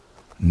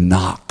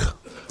 knock.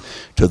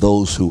 To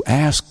those who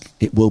ask,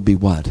 it will be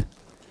what?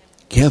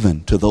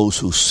 Given. To those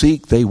who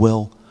seek, they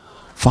will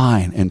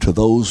find. And to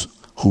those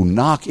who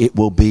knock, it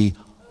will be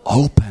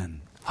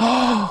open.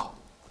 Oh,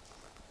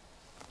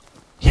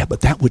 yeah,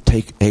 but that would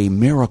take a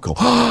miracle.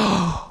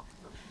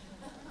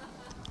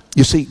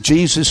 You see,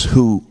 Jesus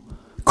who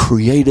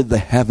created the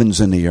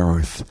heavens and the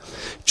earth,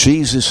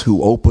 Jesus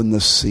who opened the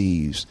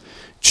seas,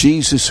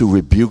 Jesus who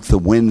rebuked the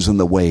winds and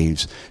the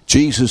waves,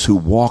 Jesus who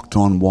walked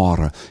on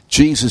water,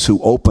 Jesus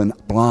who opened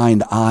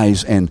blind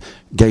eyes and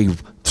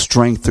gave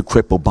strength to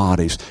crippled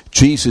bodies,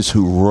 Jesus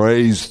who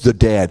raised the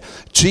dead,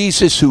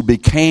 Jesus who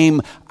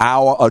became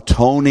our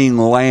atoning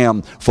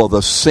lamb for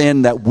the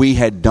sin that we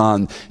had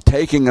done,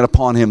 taking it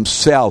upon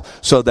himself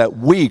so that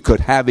we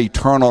could have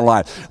eternal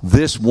life.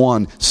 This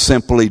one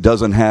simply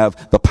doesn't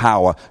have the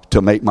power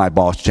to make my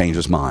boss change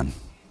his mind.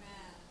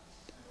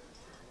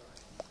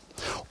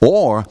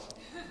 Or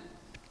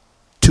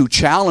to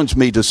challenge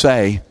me to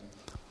say,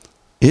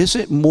 is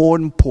it more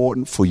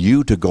important for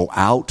you to go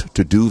out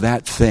to do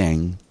that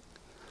thing,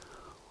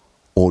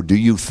 or do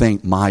you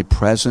think my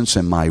presence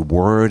and my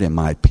word and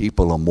my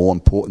people are more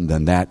important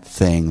than that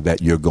thing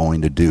that you're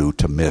going to do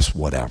to miss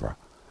whatever?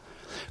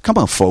 Come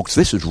on, folks,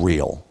 this is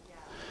real.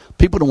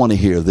 People don't want to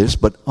hear this,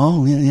 but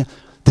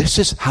this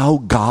is how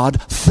God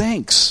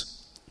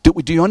thinks.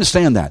 Do you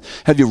understand that?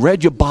 Have you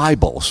read your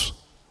Bibles?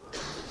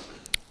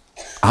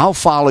 I'll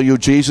follow you,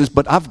 Jesus,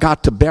 but I've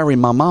got to bury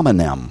my mom and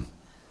them.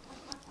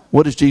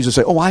 What does Jesus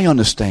say? Oh, I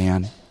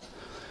understand.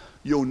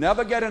 You'll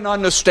never get an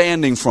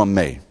understanding from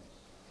me.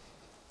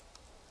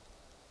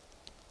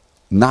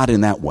 Not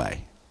in that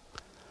way.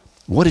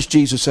 What does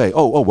Jesus say?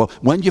 Oh, well,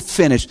 when you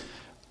finish,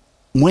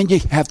 when you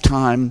have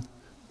time,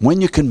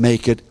 when you can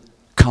make it,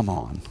 come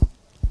on.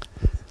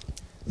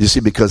 You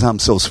see, because I'm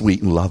so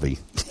sweet and lovey.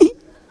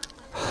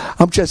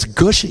 I'm just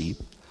gushy.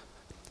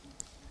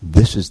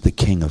 This is the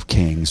King of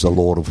Kings, the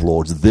Lord of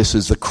Lords. This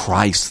is the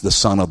Christ, the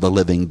Son of the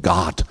living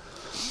God.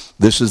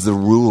 This is the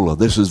ruler.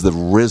 This is the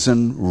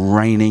risen,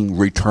 reigning,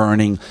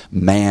 returning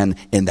man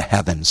in the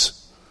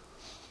heavens.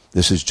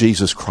 This is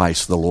Jesus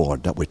Christ, the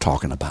Lord, that we're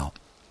talking about.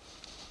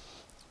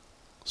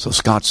 So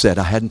Scott said,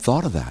 I hadn't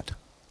thought of that.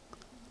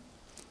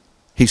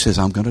 He says,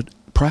 I'm going to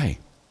pray.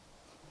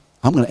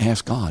 I'm going to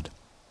ask God.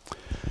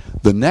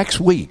 The next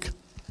week,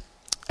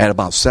 at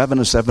about 7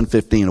 or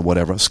 7:15 or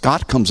whatever,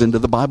 Scott comes into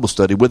the Bible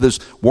study with his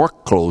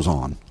work clothes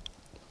on.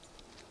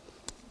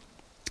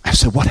 I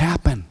said, what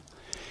happened?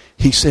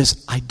 He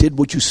says, I did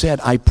what you said.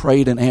 I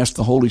prayed and asked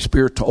the Holy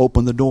Spirit to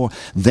open the door.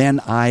 Then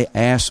I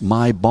asked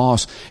my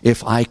boss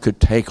if I could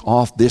take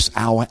off this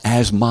hour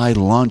as my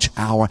lunch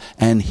hour.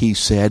 And he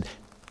said,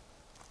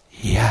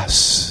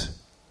 yes.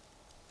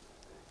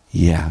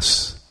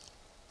 Yes.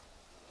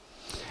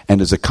 And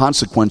as a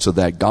consequence of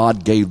that,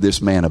 God gave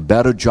this man a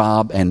better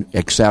job and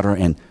etc.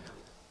 And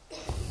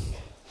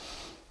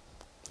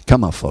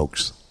come on,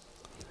 folks.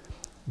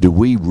 Do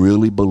we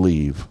really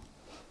believe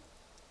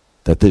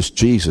that this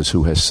Jesus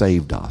who has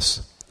saved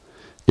us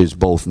is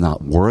both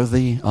not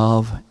worthy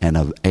of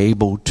and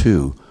able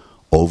to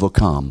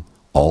overcome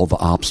all the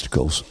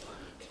obstacles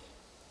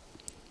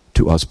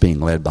to us being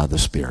led by the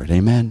Spirit?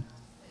 Amen?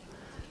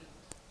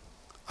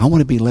 I want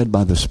to be led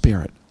by the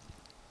Spirit.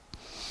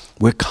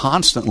 We're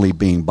constantly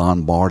being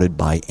bombarded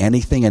by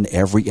anything and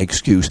every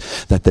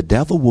excuse that the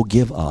devil will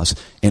give us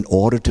in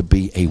order to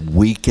be a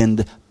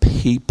weakened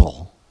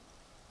people.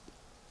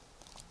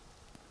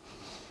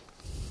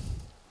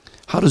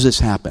 How does this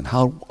happen?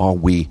 How are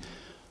we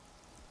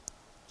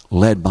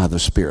led by the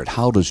Spirit?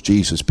 How does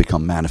Jesus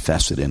become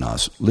manifested in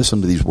us?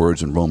 Listen to these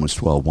words in Romans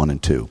 12, 1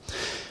 and 2.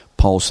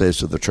 Paul says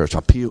to the church,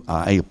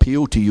 I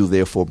appeal to you,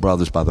 therefore,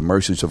 brothers, by the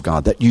mercies of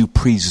God, that you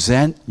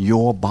present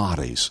your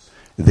bodies.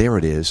 There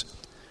it is.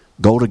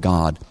 Go to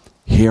God.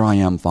 Here I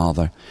am,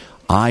 Father.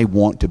 I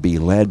want to be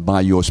led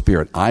by your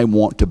Spirit. I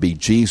want to be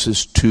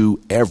Jesus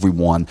to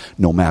everyone,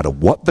 no matter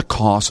what the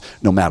cost,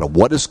 no matter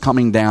what is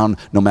coming down,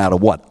 no matter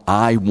what.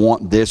 I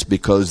want this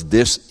because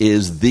this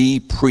is the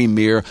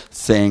premier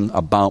thing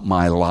about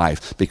my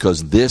life,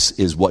 because this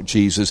is what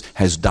Jesus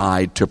has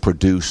died to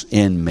produce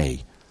in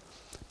me.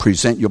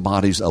 Present your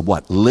bodies a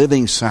what?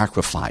 Living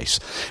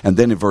sacrifice. And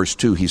then in verse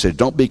 2, he said,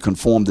 don't be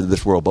conformed to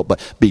this world,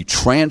 but be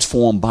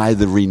transformed by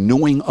the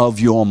renewing of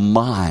your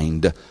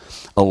mind.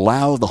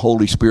 Allow the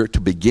Holy Spirit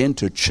to begin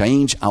to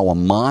change our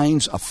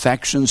minds,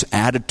 affections,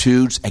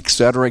 attitudes,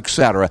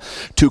 etc.,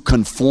 to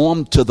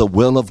conform to the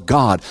will of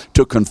God,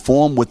 to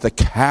conform with the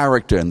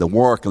character and the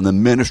work and the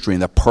ministry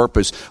and the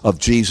purpose of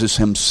Jesus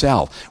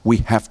himself. We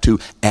have to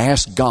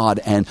ask God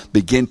and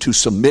begin to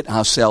submit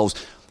ourselves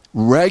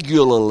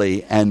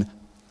regularly and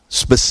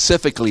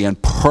specifically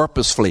and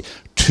purposefully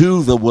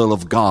to the will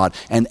of God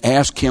and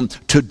ask him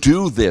to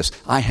do this.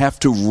 I have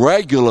to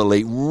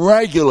regularly,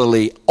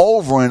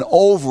 over and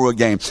over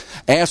again,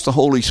 ask the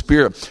Holy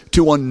Spirit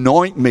to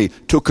anoint me,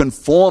 to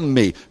conform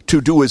me, to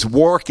do his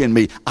work in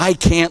me. I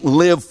can't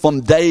live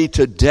from day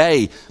to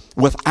day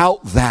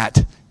without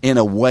that in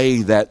a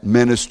way that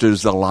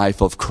ministers the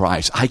life of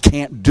Christ. I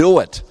can't do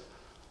it.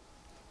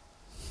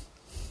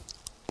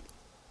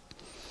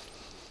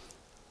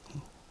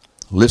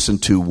 Listen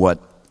to what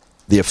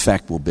the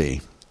effect will be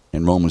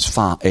in Romans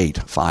 5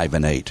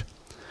 and 8.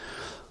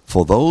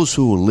 For those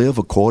who live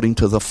according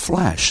to the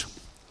flesh.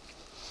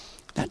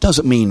 That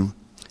doesn't mean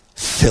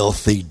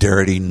filthy,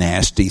 dirty,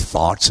 nasty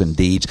thoughts and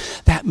deeds.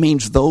 That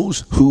means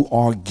those who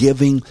are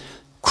giving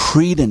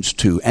credence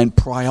to and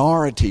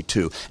priority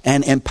to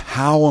and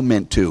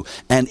empowerment to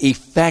and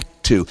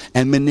effect to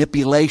and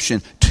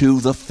manipulation to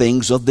the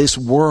things of this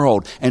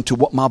world and to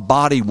what my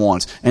body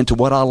wants and to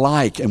what I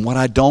like and what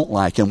I don't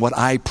like and what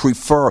I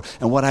prefer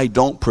and what I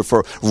don't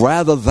prefer,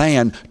 rather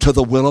than to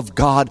the will of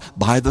God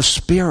by the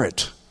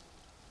Spirit.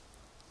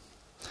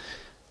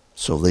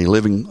 So they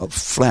living of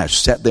flesh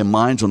set their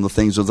minds on the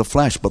things of the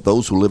flesh, but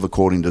those who live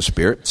according to the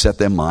Spirit set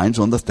their minds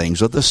on the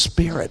things of the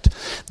Spirit.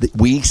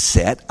 We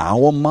set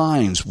our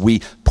minds.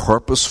 We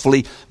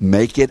purposefully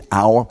make it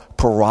our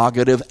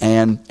prerogative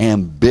and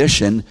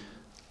ambition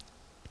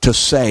to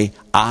say,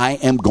 I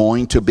am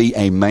going to be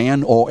a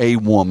man or a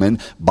woman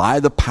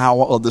by the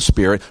power of the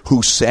Spirit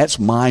who sets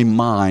my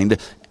mind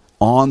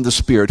on the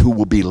Spirit, who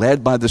will be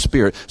led by the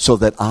Spirit, so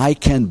that I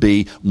can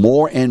be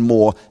more and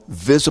more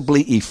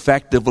visibly,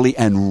 effectively,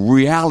 and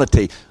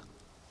reality,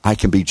 I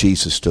can be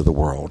Jesus to the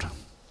world.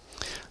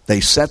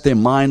 They set their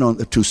mind on,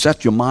 to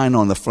set your mind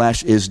on the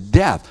flesh is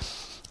death.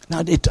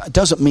 Now, it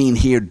doesn't mean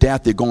here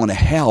death, they're going to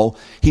hell.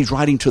 He's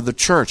writing to the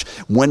church.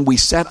 When we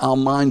set our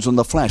minds on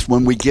the flesh,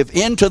 when we give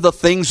in to the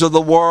things of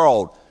the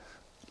world,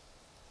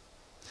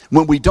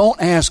 when we don't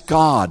ask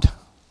God,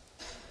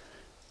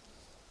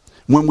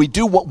 when we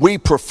do what we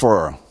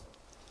prefer.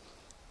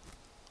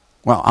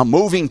 Well, I'm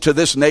moving to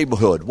this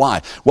neighborhood.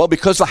 Why? Well,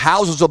 because the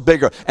houses are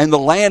bigger and the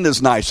land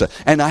is nicer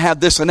and I have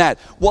this and that.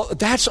 Well,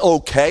 that's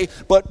okay,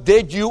 but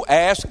did you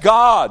ask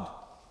God?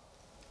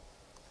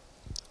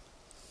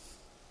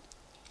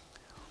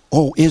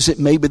 Oh, is it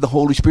maybe the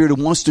Holy Spirit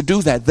who wants to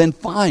do that? Then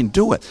fine,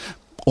 do it.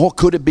 Or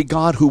could it be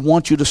God who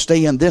wants you to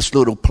stay in this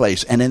little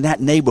place and in that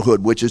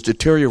neighborhood which is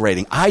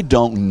deteriorating? I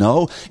don't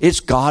know.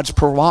 It's God's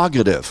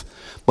prerogative.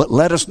 But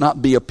let us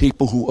not be a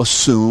people who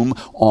assume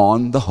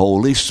on the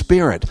Holy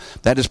Spirit.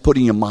 That is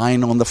putting your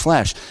mind on the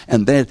flesh.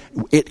 And then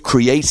it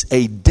creates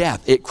a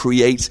death. It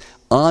creates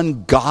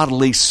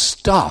ungodly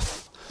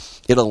stuff.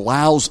 It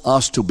allows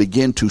us to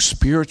begin to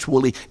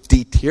spiritually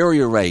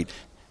deteriorate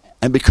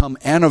and become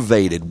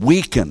enervated,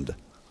 weakened.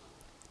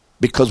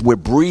 Because we're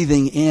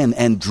breathing in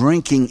and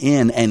drinking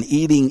in and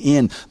eating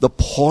in the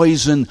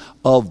poison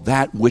of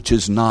that which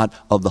is not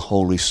of the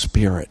Holy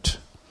Spirit.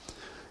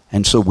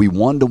 And so we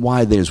wonder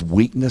why there's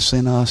weakness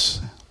in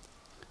us.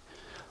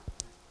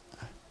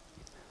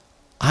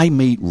 I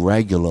meet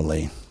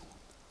regularly,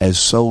 as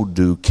so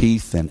do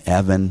Keith and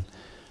Evan,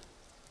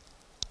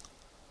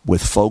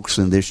 with folks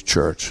in this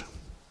church.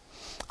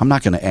 I'm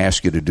not going to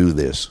ask you to do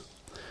this.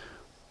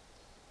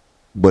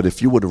 But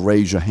if you were to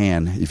raise your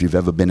hand, if you've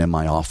ever been in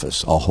my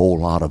office, a whole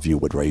lot of you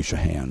would raise your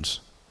hands.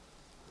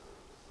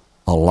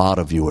 A lot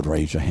of you would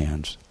raise your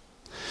hands.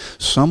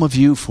 Some of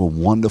you for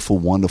wonderful,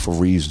 wonderful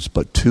reasons,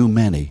 but too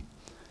many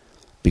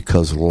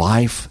because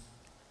life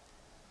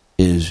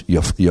is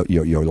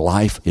your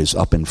life is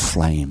up in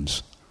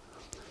flames.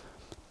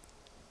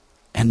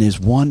 And there's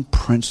one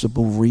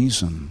principal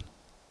reason.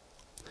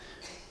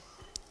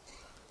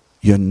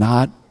 You're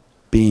not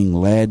being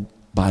led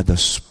by the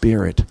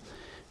Spirit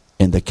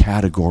in the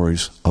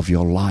categories of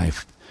your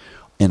life.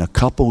 In a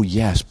couple,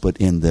 yes, but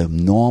in the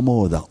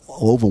normal or the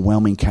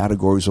overwhelming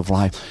categories of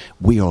life,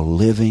 we are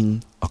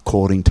living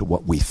according to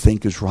what we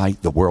think is right.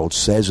 The world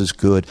says is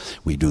good.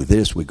 We do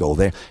this, we go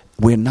there.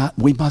 We're not.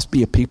 We must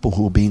be a people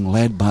who are being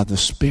led by the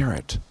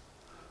Spirit.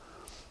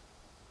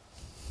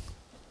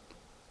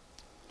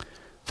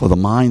 For the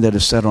mind that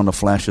is set on the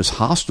flesh is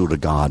hostile to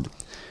God.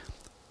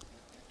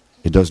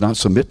 It does not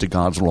submit to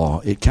God's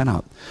law. It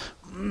cannot.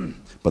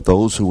 But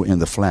those who are in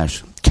the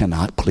flesh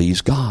cannot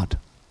please God.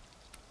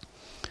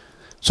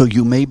 So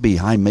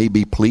I may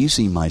be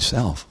pleasing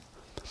myself.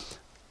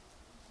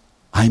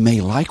 I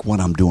may like what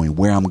I'm doing,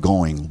 where I'm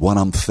going, what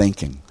I'm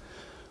thinking.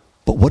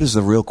 But what is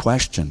the real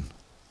question?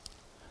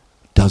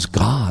 Does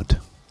God?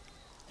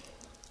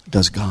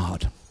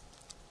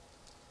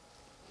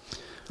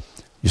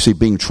 You see,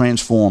 being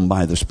transformed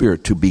by the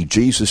Spirit to be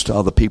Jesus to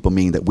other people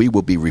mean that we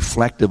will be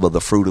reflective of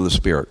the fruit of the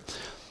Spirit.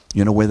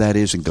 You know where that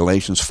is? In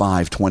Galatians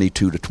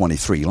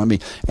 5:22-23. Let me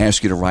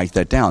ask you to write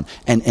that down.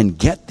 And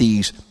get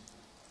these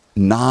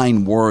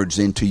 9 words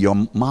into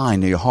your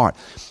mind, your heart.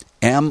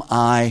 Am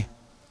I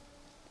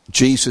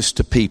Jesus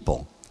to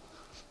people?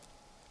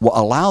 Well,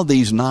 allow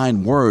these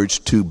 9 words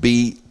to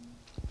be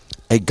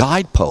a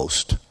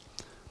guidepost.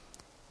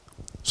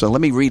 So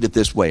let me read it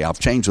this way. I've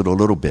changed it a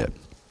little bit.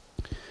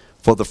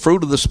 For the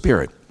fruit of the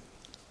Spirit,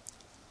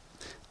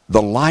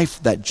 the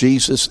life that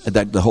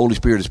the Holy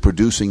Spirit is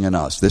producing in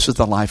us. This is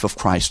the life of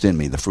Christ in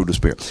me, the fruit of the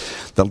Spirit.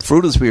 The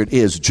fruit of the Spirit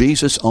is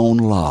Jesus' own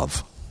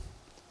love,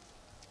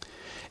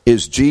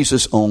 is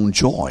Jesus' own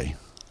joy,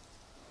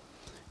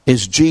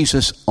 is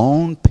Jesus'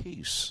 own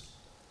peace,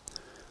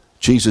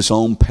 Jesus'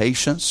 own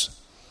patience,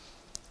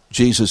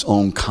 Jesus'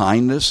 own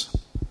kindness,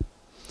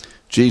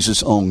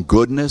 Jesus' own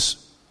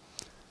goodness,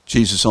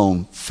 Jesus'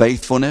 own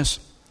faithfulness,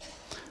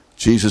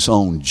 Jesus'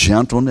 own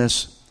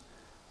gentleness,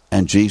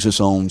 and Jesus'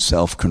 own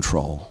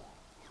self-control.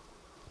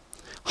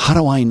 How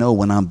do I know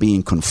when I'm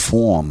being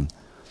conformed?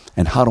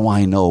 And how do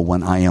I know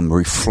when I am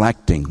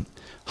reflecting?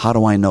 How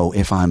do I know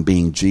if I'm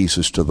being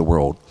Jesus to the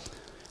world?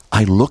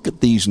 I look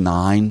at these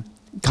 9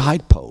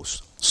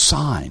 guideposts,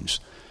 signs.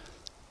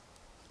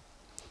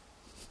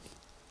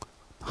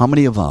 How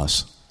many of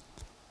us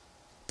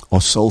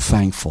are so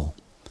thankful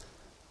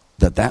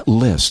that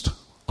list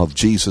of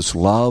Jesus'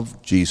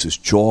 love, Jesus'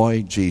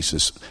 joy,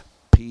 Jesus'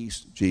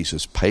 peace,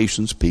 Jesus'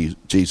 patience,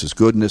 Jesus'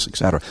 goodness,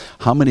 etc.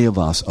 How many of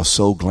us are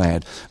so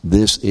glad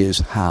this is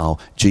how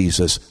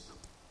Jesus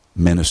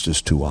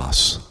ministers to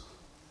us?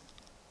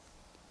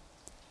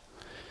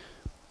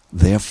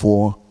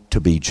 Therefore, to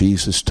be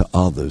Jesus to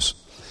others,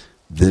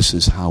 this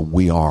is how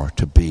we are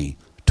to be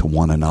to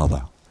one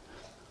another.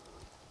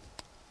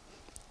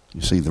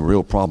 You see, the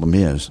real problem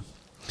is,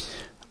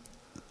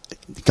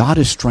 God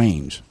is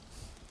strange.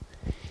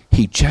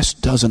 He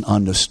just doesn't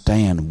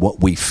understand what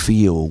we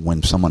feel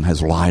when someone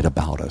has lied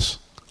about us.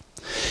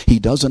 He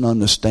doesn't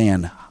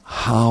understand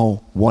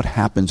what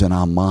happens in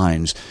our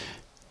minds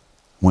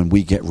when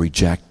we get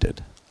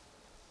rejected.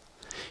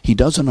 He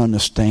doesn't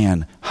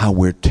understand how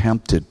we're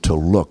tempted to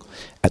look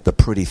at the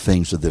pretty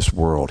things of this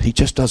world. He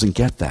just doesn't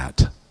get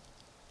that.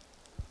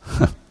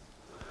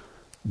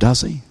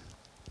 Does he?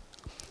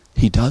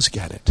 He does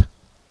get it.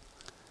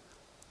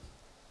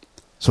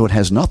 So it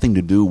has nothing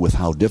to do with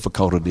how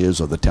difficult it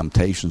is or the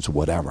temptations or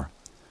whatever.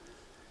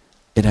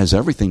 It has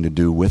everything to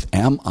do with,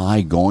 am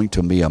I going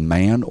to be a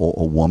man or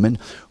a woman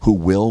who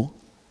will,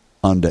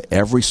 under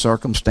every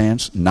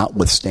circumstance,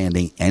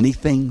 notwithstanding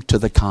anything to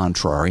the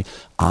contrary,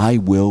 I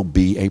will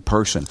be a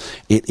person.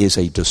 It is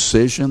a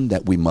decision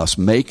that we must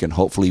make, and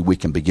hopefully we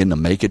can begin to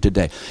make it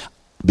today.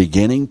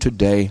 Beginning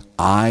today,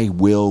 I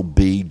will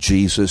be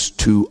Jesus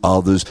to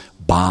others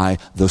by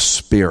the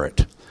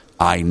Spirit.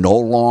 I no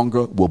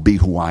longer will be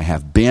who I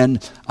have been.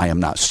 I am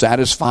not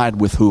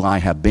satisfied with who I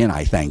have been.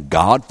 I thank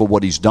God for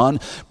what he's done,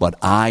 but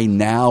I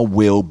now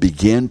will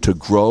begin to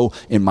grow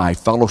in my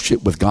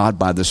fellowship with God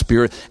by the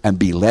Spirit and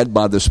be led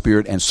by the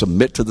Spirit and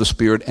submit to the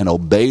Spirit and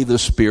obey the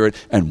Spirit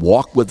and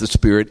walk with the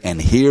Spirit and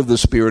hear the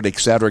Spirit,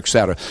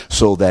 etc.,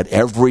 so that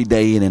every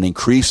day in an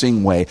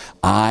increasing way,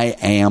 I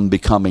am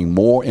becoming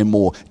more and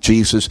more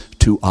Jesus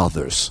to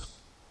others.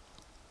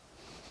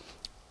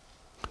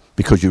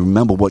 Because you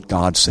remember what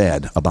God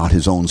said about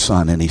his own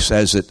son, and he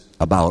says it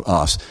about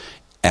us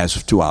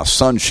as to our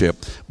sonship,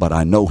 but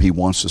I know he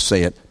wants to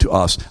say it to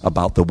us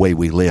about the way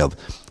we live.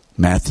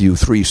 Matthew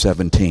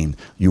 3:17,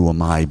 you are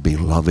my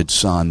beloved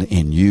son,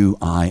 in you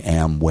I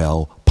am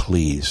well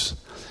pleased.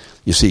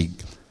 You see,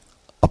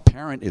 a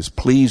parent is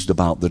pleased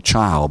about the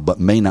child, but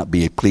may not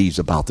be pleased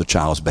about the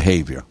child's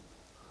behavior.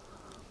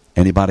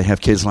 Anybody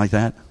have kids like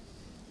that?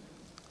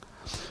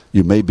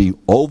 You may be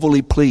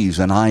overly pleased,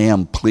 and I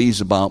am pleased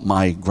about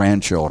my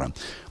grandchildren,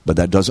 but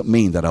that doesn't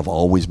mean that I've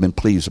always been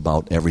pleased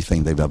about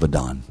everything they've ever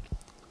done.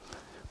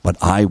 But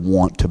I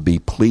want to be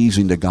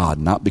pleasing to God,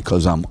 not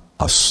because I'm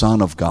a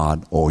son of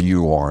God or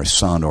you are a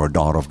son or a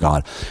daughter of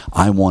God.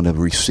 I want to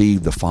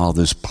receive the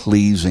Father's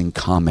pleasing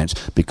comments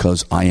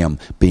because I am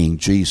being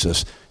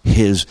Jesus,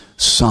 his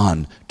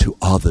son, to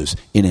others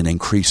in an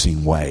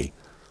increasing way.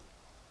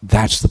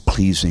 That's the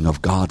pleasing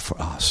of God for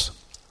us.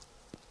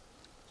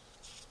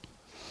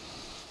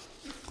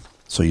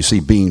 So you see,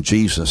 being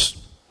Jesus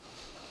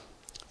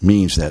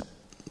means that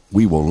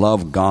we will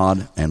love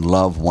God and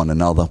love one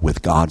another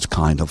with God's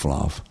kind of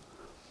love.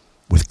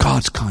 With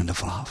God's kind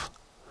of love.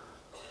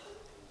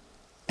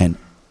 And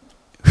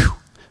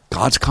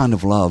God's kind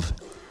of love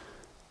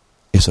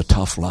is a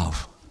tough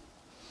love.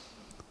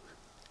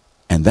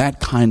 And that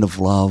kind of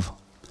love,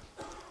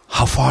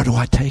 how far do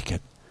I take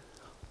it?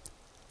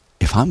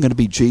 If I'm going to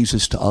be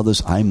Jesus to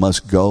others, I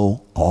must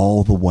go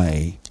all the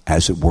way,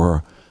 as it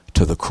were,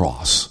 to the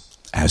cross.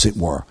 As it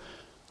were.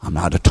 I'm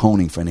not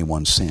atoning for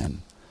anyone's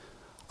sin.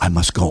 I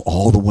must go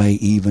all the way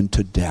even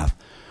to death.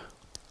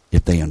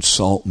 If they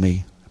insult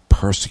me,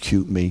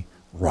 persecute me,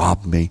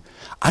 rob me.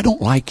 I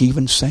don't like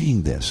even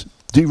saying this.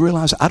 Do you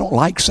realize I don't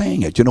like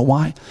saying it? You know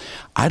why?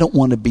 I don't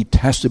want to be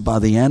tested by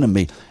the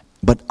enemy,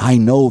 but I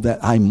know that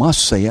I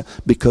must say it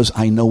because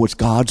I know it's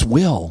God's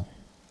will.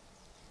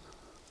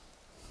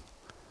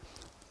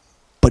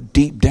 But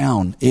deep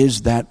down,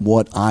 is that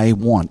what I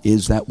want?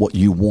 Is that what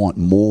you want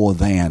more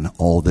than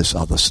all this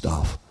other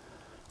stuff?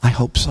 I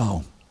hope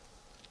so.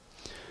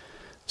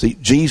 See,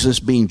 Jesus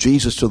being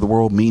Jesus to the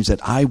world means that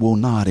I will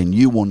not and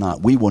you will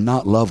not. We will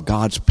not love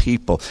God's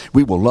people.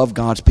 We will love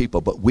God's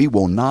people, but we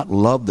will not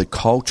love the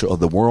culture of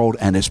the world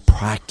and its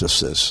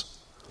practices.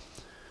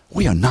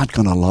 We are not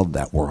going to love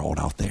that world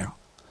out there.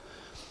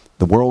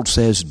 The world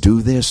says,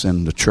 do this,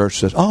 and the church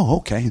says, oh,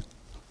 okay.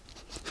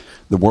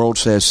 The world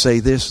says, say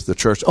this. The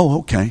church, oh,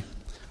 okay.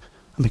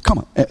 I mean, come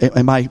on.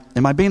 Am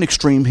I being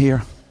extreme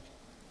here?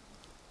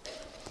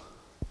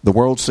 The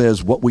world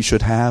says what we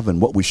should have and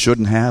what we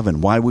shouldn't have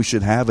and why we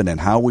should have it and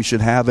how we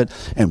should have it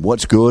and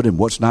what's good and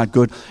what's not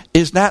good.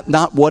 Is that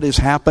not what is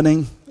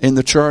happening in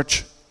the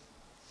church?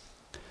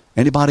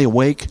 Anybody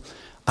awake?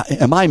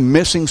 Am I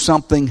missing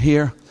something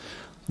here?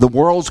 The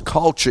world's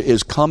culture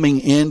is coming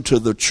into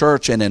the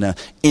church and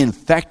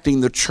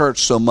infecting the church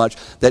so much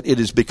that it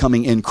is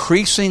becoming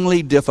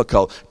increasingly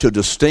difficult to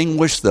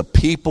distinguish the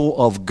people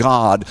of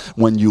God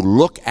when you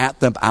look at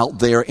them out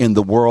there in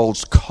the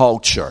world's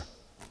culture.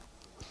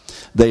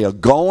 They are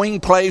going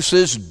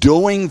places,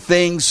 doing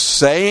things,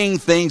 saying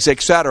things,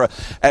 etc.,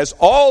 as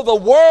all the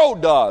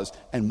world does.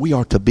 And we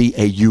are to be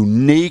a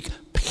unique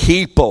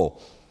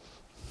people.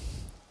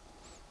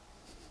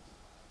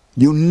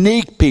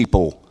 Unique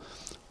people.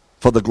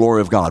 For the glory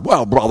of God.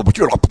 Well, brother, but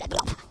you're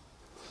not.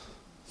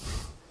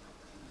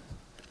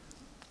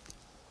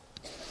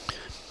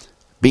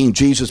 Being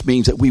Jesus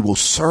means that we will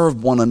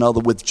serve one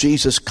another with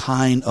Jesus'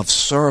 kind of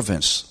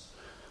service.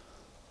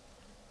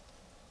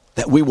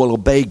 That we will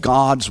obey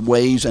God's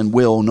ways and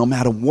will, no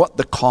matter what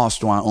the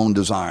cost to our own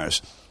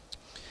desires.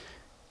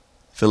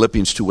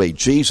 Philippians 2:8,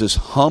 Jesus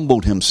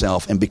humbled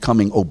himself in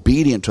becoming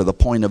obedient to the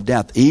point of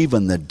death,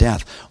 even the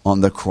death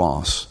on the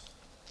cross.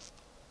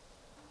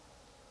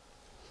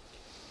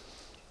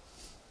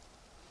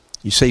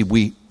 You see,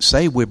 we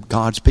say we're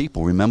God's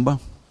people, remember?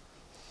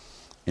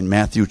 In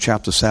Matthew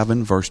chapter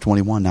 7, verse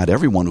 21, not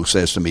everyone who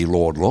says to me,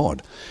 Lord,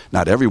 Lord,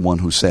 not everyone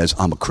who says,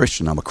 I'm a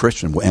Christian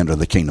will enter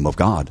the kingdom of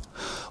God.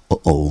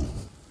 Uh-oh.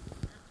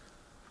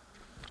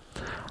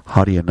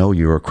 How do you know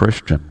you're a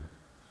Christian?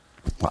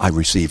 Well, I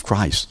received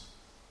Christ.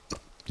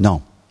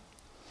 No.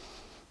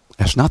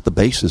 That's not the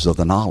basis of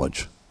the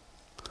knowledge.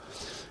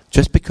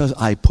 Just because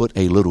I put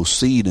a little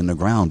seed in the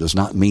ground does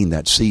not mean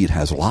that seed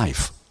has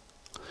life.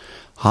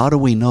 How do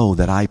we know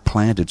that I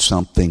planted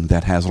something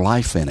that has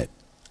life in it?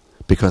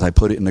 Because I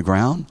put it in the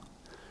ground?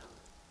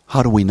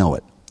 How do we know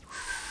it?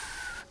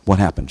 What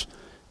happens?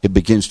 It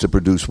begins to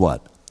produce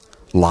what?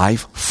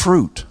 Life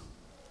fruit.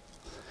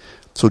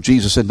 So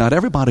Jesus said, not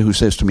everybody who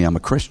says to me, I'm a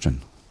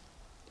Christian,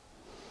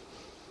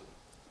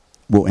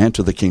 will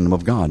enter the kingdom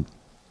of God,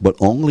 but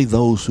only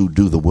those who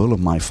do the will of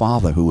my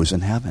Father who is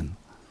in heaven.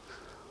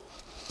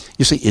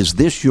 You see, is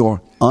this your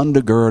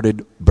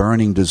undergirded,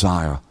 burning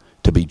desire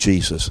to be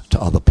Jesus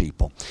to other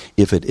people?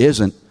 If it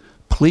isn't,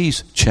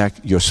 please check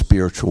your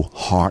spiritual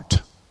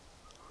heart.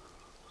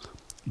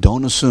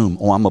 Don't assume,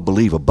 oh, I'm a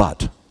believer,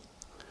 but.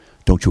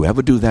 Don't you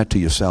ever do that to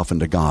yourself and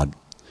to God.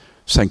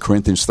 2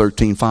 Corinthians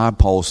 13:5,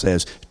 Paul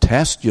says,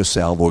 test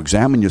yourself or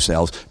examine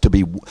yourselves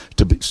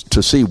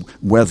to see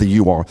whether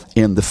you are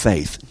in the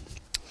faith.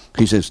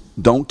 He says,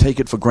 don't take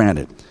it for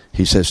granted.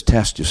 He says,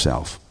 test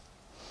yourself.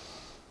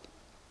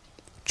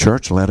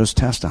 Church, let us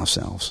test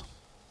ourselves.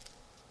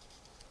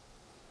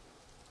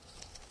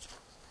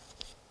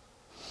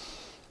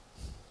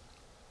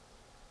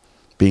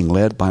 Being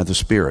led by the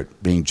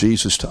Spirit, being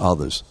Jesus to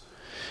others,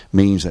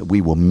 means that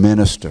we will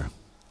minister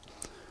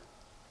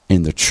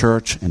in the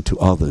church and to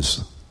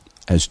others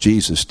as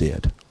Jesus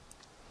did.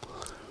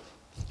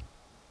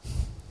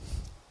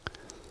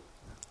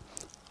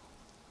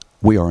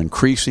 We are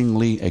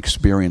increasingly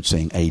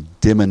experiencing a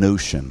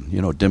diminution.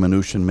 You know what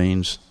diminution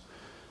means?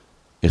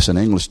 It's an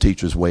English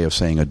teacher's way of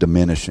saying a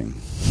diminishing.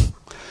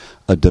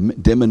 A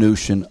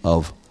diminution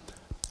of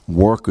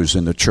workers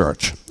in the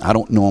church. I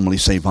don't normally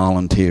say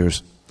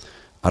volunteers.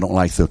 I don't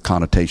like the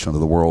connotation that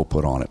the world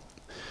put on it.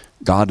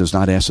 God does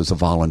not ask us to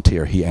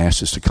volunteer. He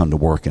asks us to come to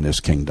work in His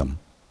kingdom.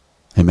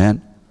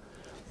 Amen?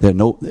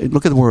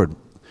 Look at the word.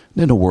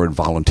 There's no word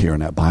volunteer in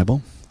that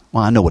Bible.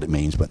 Well, I know what it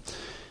means, but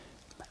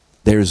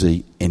there's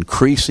an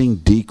increasing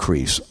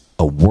decrease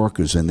of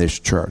workers in this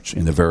church,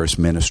 in the various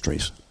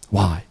ministries.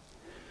 Why?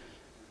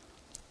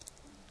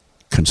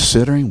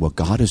 Considering what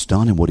God has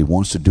done and what He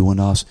wants to do in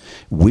us,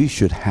 we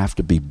should have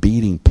to be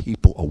beating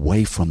people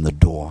away from the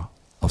door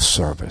of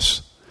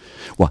service.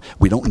 Well,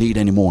 we don't need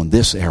any more in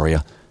this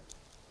area,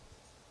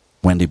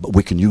 Wendy, but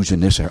we can use in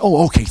this area.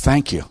 Oh, okay,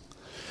 thank you.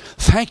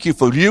 Thank you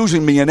for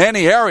using me in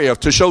any area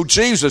to show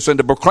Jesus and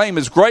to proclaim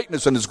His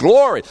greatness and His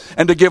glory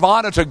and to give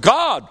honor to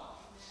God.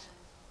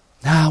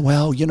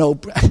 Well,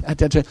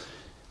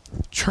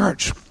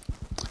 church,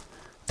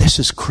 this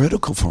is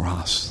critical for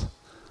us.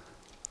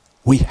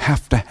 We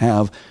have to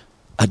have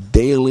a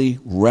daily,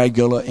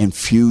 regular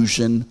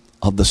infusion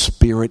of the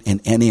Spirit in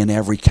any and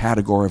every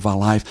category of our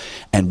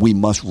life, and we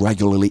must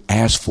regularly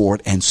ask for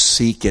it and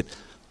seek it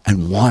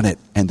and want it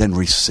and then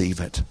receive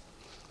it.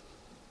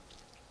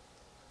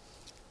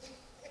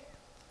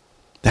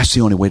 That's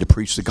the only way to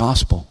preach the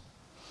gospel,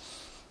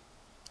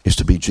 is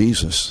to be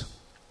Jesus.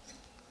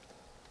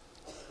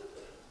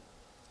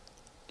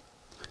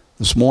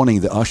 This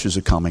morning the ushers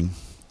are coming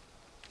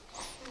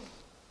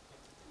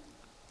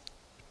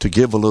to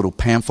give a little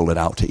pamphlet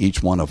out to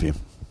each one of you.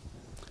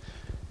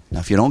 Now,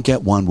 if you don't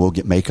get one, we'll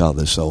make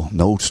others, so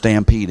no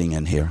stampeding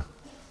in here.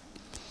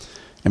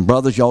 And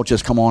brothers, y'all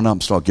just come on up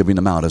and start giving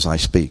them out as I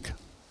speak.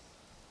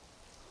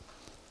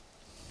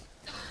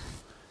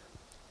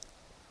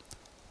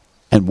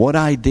 And what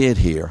I did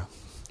here,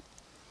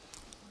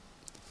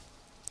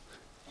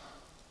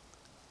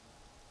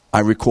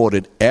 I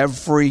recorded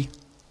every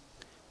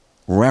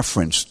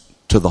reference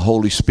to the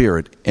Holy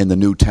Spirit in the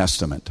New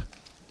Testament.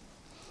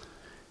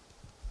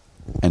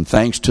 And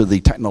thanks to the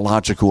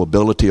technological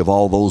ability of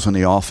all those in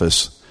the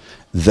office,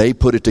 they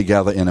put it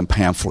together in a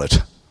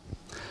pamphlet.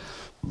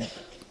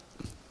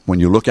 When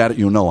you look at it,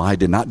 you'll know I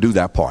did not do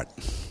that part.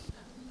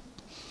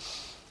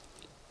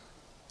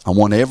 I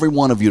want every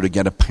one of you to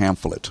get a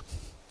pamphlet.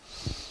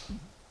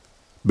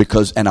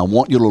 And I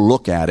want you to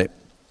look at it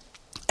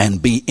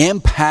and be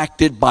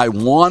impacted by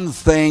one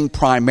thing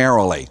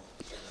primarily.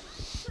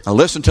 Now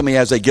listen to me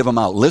as they give them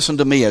out. Listen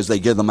to me as they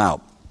give them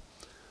out.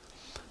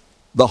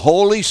 The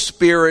Holy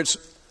Spirit's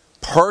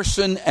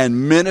person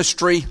and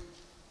ministry,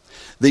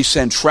 the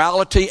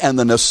centrality and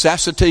the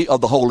necessity of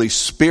the Holy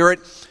Spirit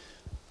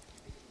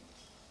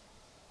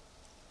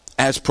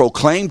as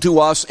proclaimed to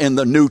us in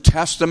the New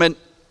Testament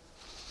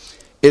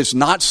is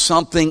not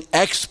something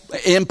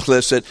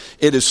implicit.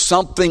 It is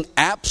something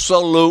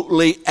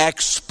absolutely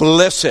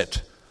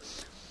explicit.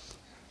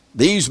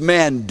 These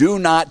men do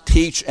not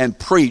teach and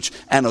preach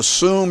and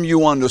assume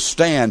you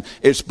understand.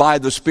 It's by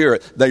the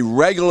Spirit. They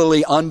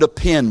regularly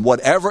underpin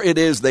whatever it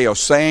is they are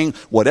saying,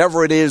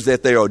 whatever it is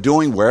that they are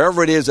doing,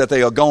 wherever it is that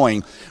they are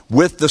going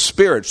with the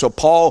Spirit. So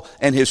Paul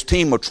and his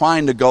team are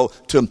trying to go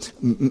to,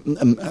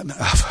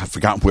 I've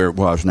forgotten where it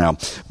was now,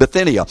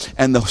 Bithynia.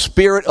 And the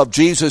Spirit of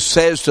Jesus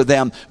says to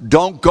them,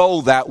 don't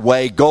go that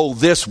way, go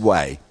this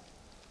way.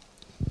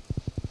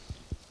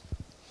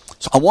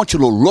 So I want you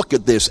to look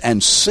at this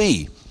and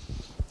see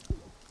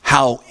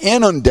how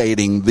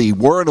inundating the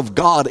Word of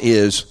God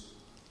is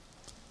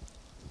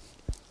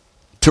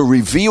to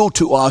reveal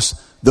to us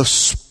the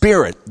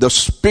Spirit, the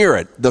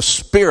Spirit, the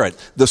Spirit,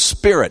 the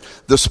Spirit,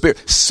 the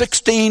Spirit.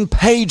 16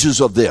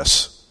 pages of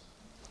this.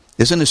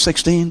 Isn't it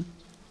 16?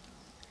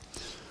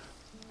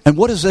 And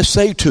what does this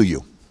say to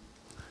you?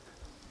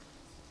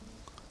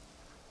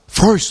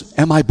 First,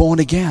 am I born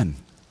again?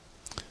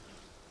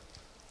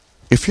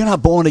 If you're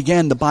not born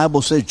again, the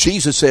Bible says,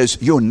 Jesus says,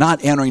 you're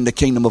not entering the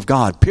kingdom of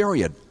God,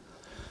 period.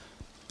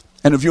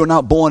 And if you're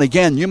not born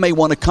again, you may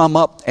want to come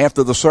up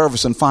after the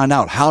service and find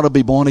out how to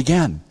be born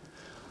again.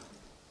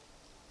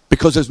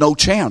 Because there's no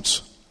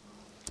chance.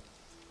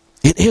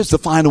 It is the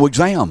final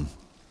exam.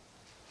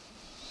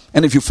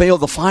 And if you fail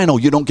the final,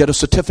 you don't get a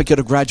certificate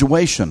of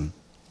graduation.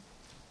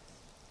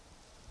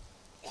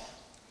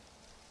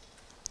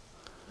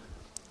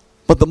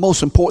 But the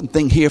most important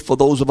thing here for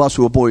those of us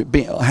who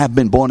have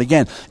been born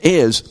again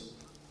is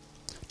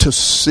to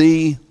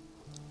see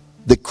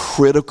the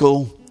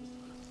critical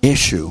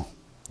issue.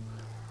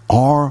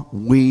 Are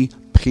we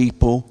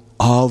people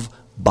of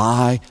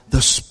by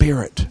the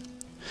Spirit?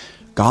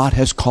 God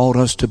has called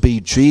us to be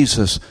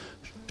Jesus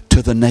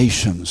to the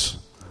nations.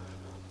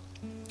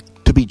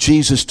 To be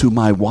Jesus to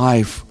my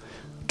wife,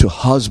 to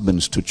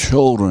husbands, to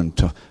children,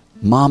 to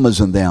mamas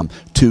and them,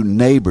 to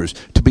neighbors.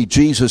 To be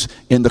Jesus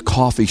in the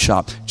coffee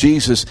shop.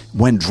 Jesus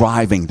when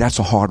driving. That's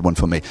a hard one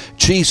for me.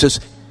 Jesus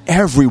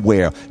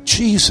everywhere.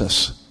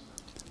 Jesus.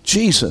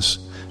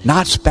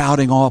 Not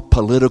spouting off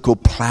political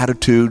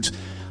platitudes.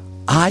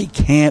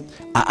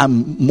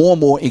 I'm more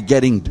and more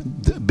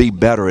be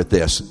better at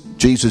this.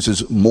 Jesus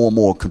is more and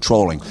more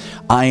controlling.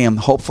 I am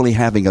hopefully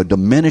having a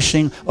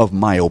diminishing of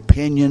my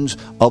opinions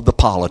of the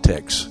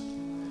politics.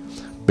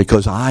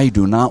 Because I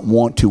do not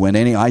want to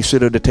I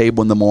sit at a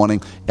table in the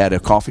morning at a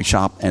coffee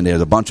shop and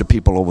there's a bunch of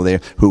people over there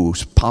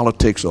whose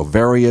politics are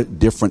very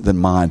different than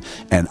mine,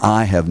 and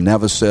I have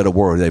never said a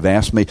word. They've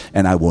asked me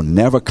and I will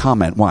never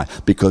comment. Why?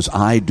 Because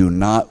I do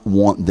not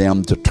want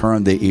them to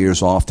turn their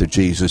ears off to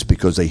Jesus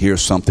because they hear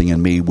something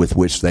in me with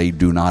which they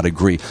do not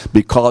agree.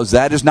 Because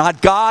that is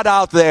not God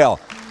out there.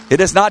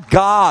 It is not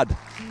God.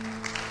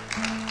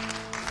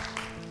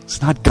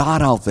 It's not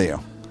God out there.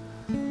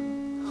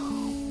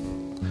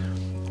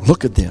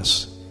 Look at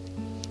this.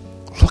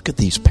 Look at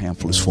these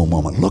pamphlets for a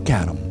moment. Look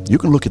at them. You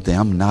can look at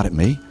them, not at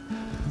me.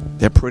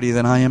 They're prettier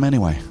than I am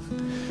anyway.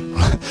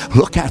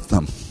 Look at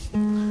them.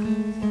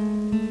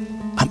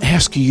 I'm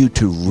asking you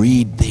to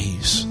read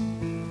these.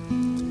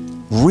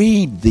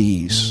 Read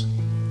these.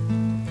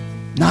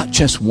 Not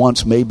just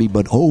once maybe,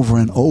 but over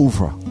and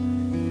over.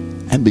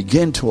 And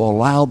begin to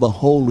allow the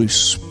Holy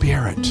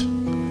Spirit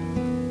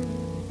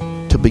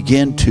to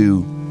begin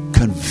to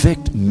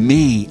convict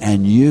me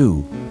and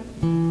you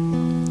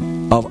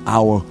of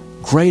our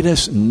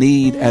greatest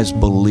need as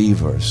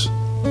believers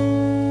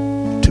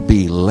to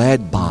be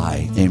led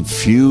by,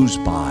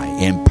 infused by,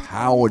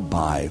 empowered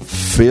by,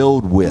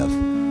 filled with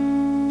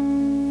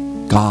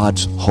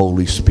God's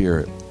Holy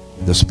Spirit,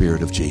 the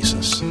Spirit of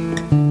Jesus.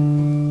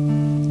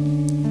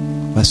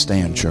 Let's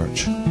stand,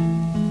 church.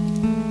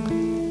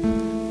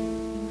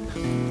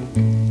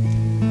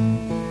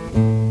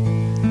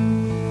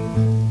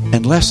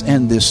 And let's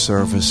end this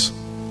service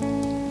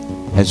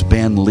as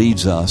Ben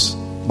leads us.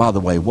 By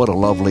the way, what a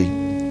lovely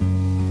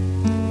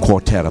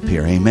quartet up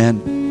here. Amen.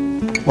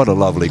 What a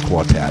lovely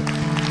quartet.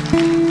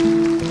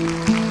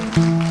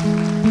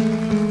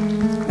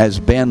 As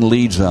Ben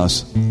leads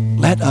us,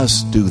 let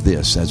us do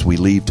this as we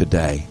leave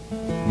today.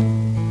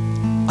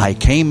 I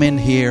came in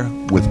here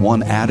with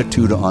one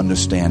attitude of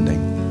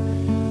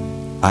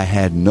understanding. I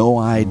had no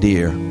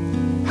idea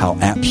how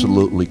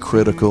absolutely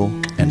critical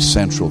and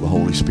central the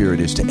Holy Spirit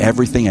is to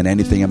everything and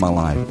anything in my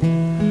life.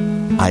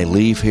 I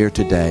leave here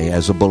today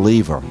as a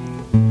believer,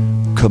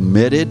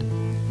 committed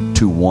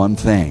to one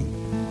thing,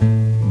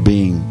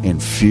 being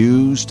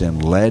infused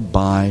and led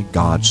by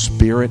God's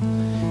Spirit,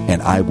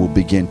 and I will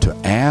begin to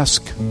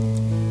ask,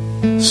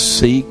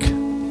 seek,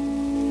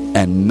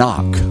 and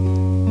knock,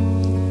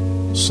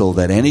 so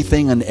that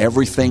anything and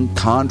everything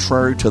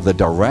contrary to the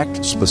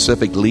direct,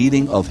 specific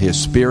leading of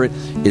His Spirit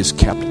is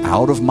kept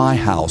out of my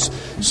house,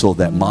 so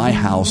that my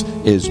house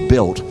is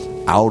built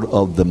out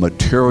of the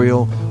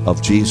material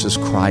of Jesus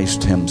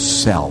Christ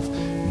Himself,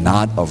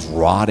 not of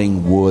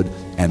rotting wood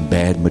and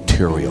bad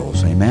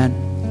materials. Amen?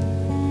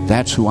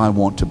 That's who I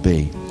want to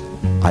be.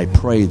 I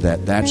pray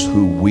that that's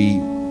who we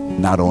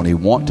not only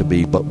want to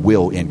be, but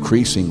will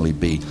increasingly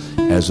be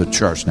as a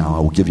church. Now, I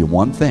will give you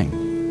one thing.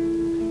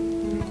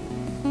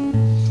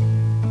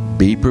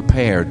 Be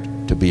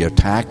prepared to be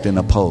attacked and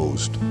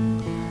opposed.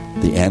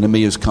 The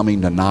enemy is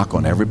coming to knock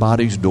on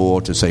everybody's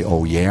door to say,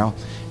 oh yeah,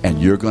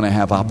 and you're going to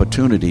have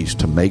opportunities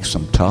to make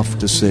some tough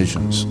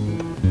decisions.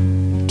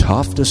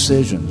 Tough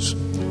decisions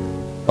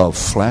of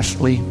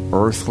fleshly,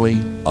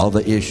 earthly,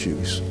 other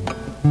issues,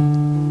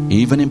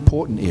 even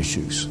important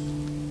issues.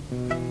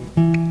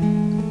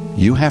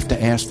 You have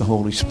to ask the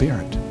Holy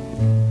Spirit,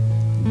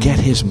 get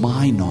His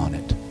mind on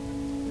it,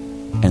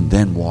 and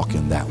then walk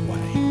in that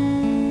way.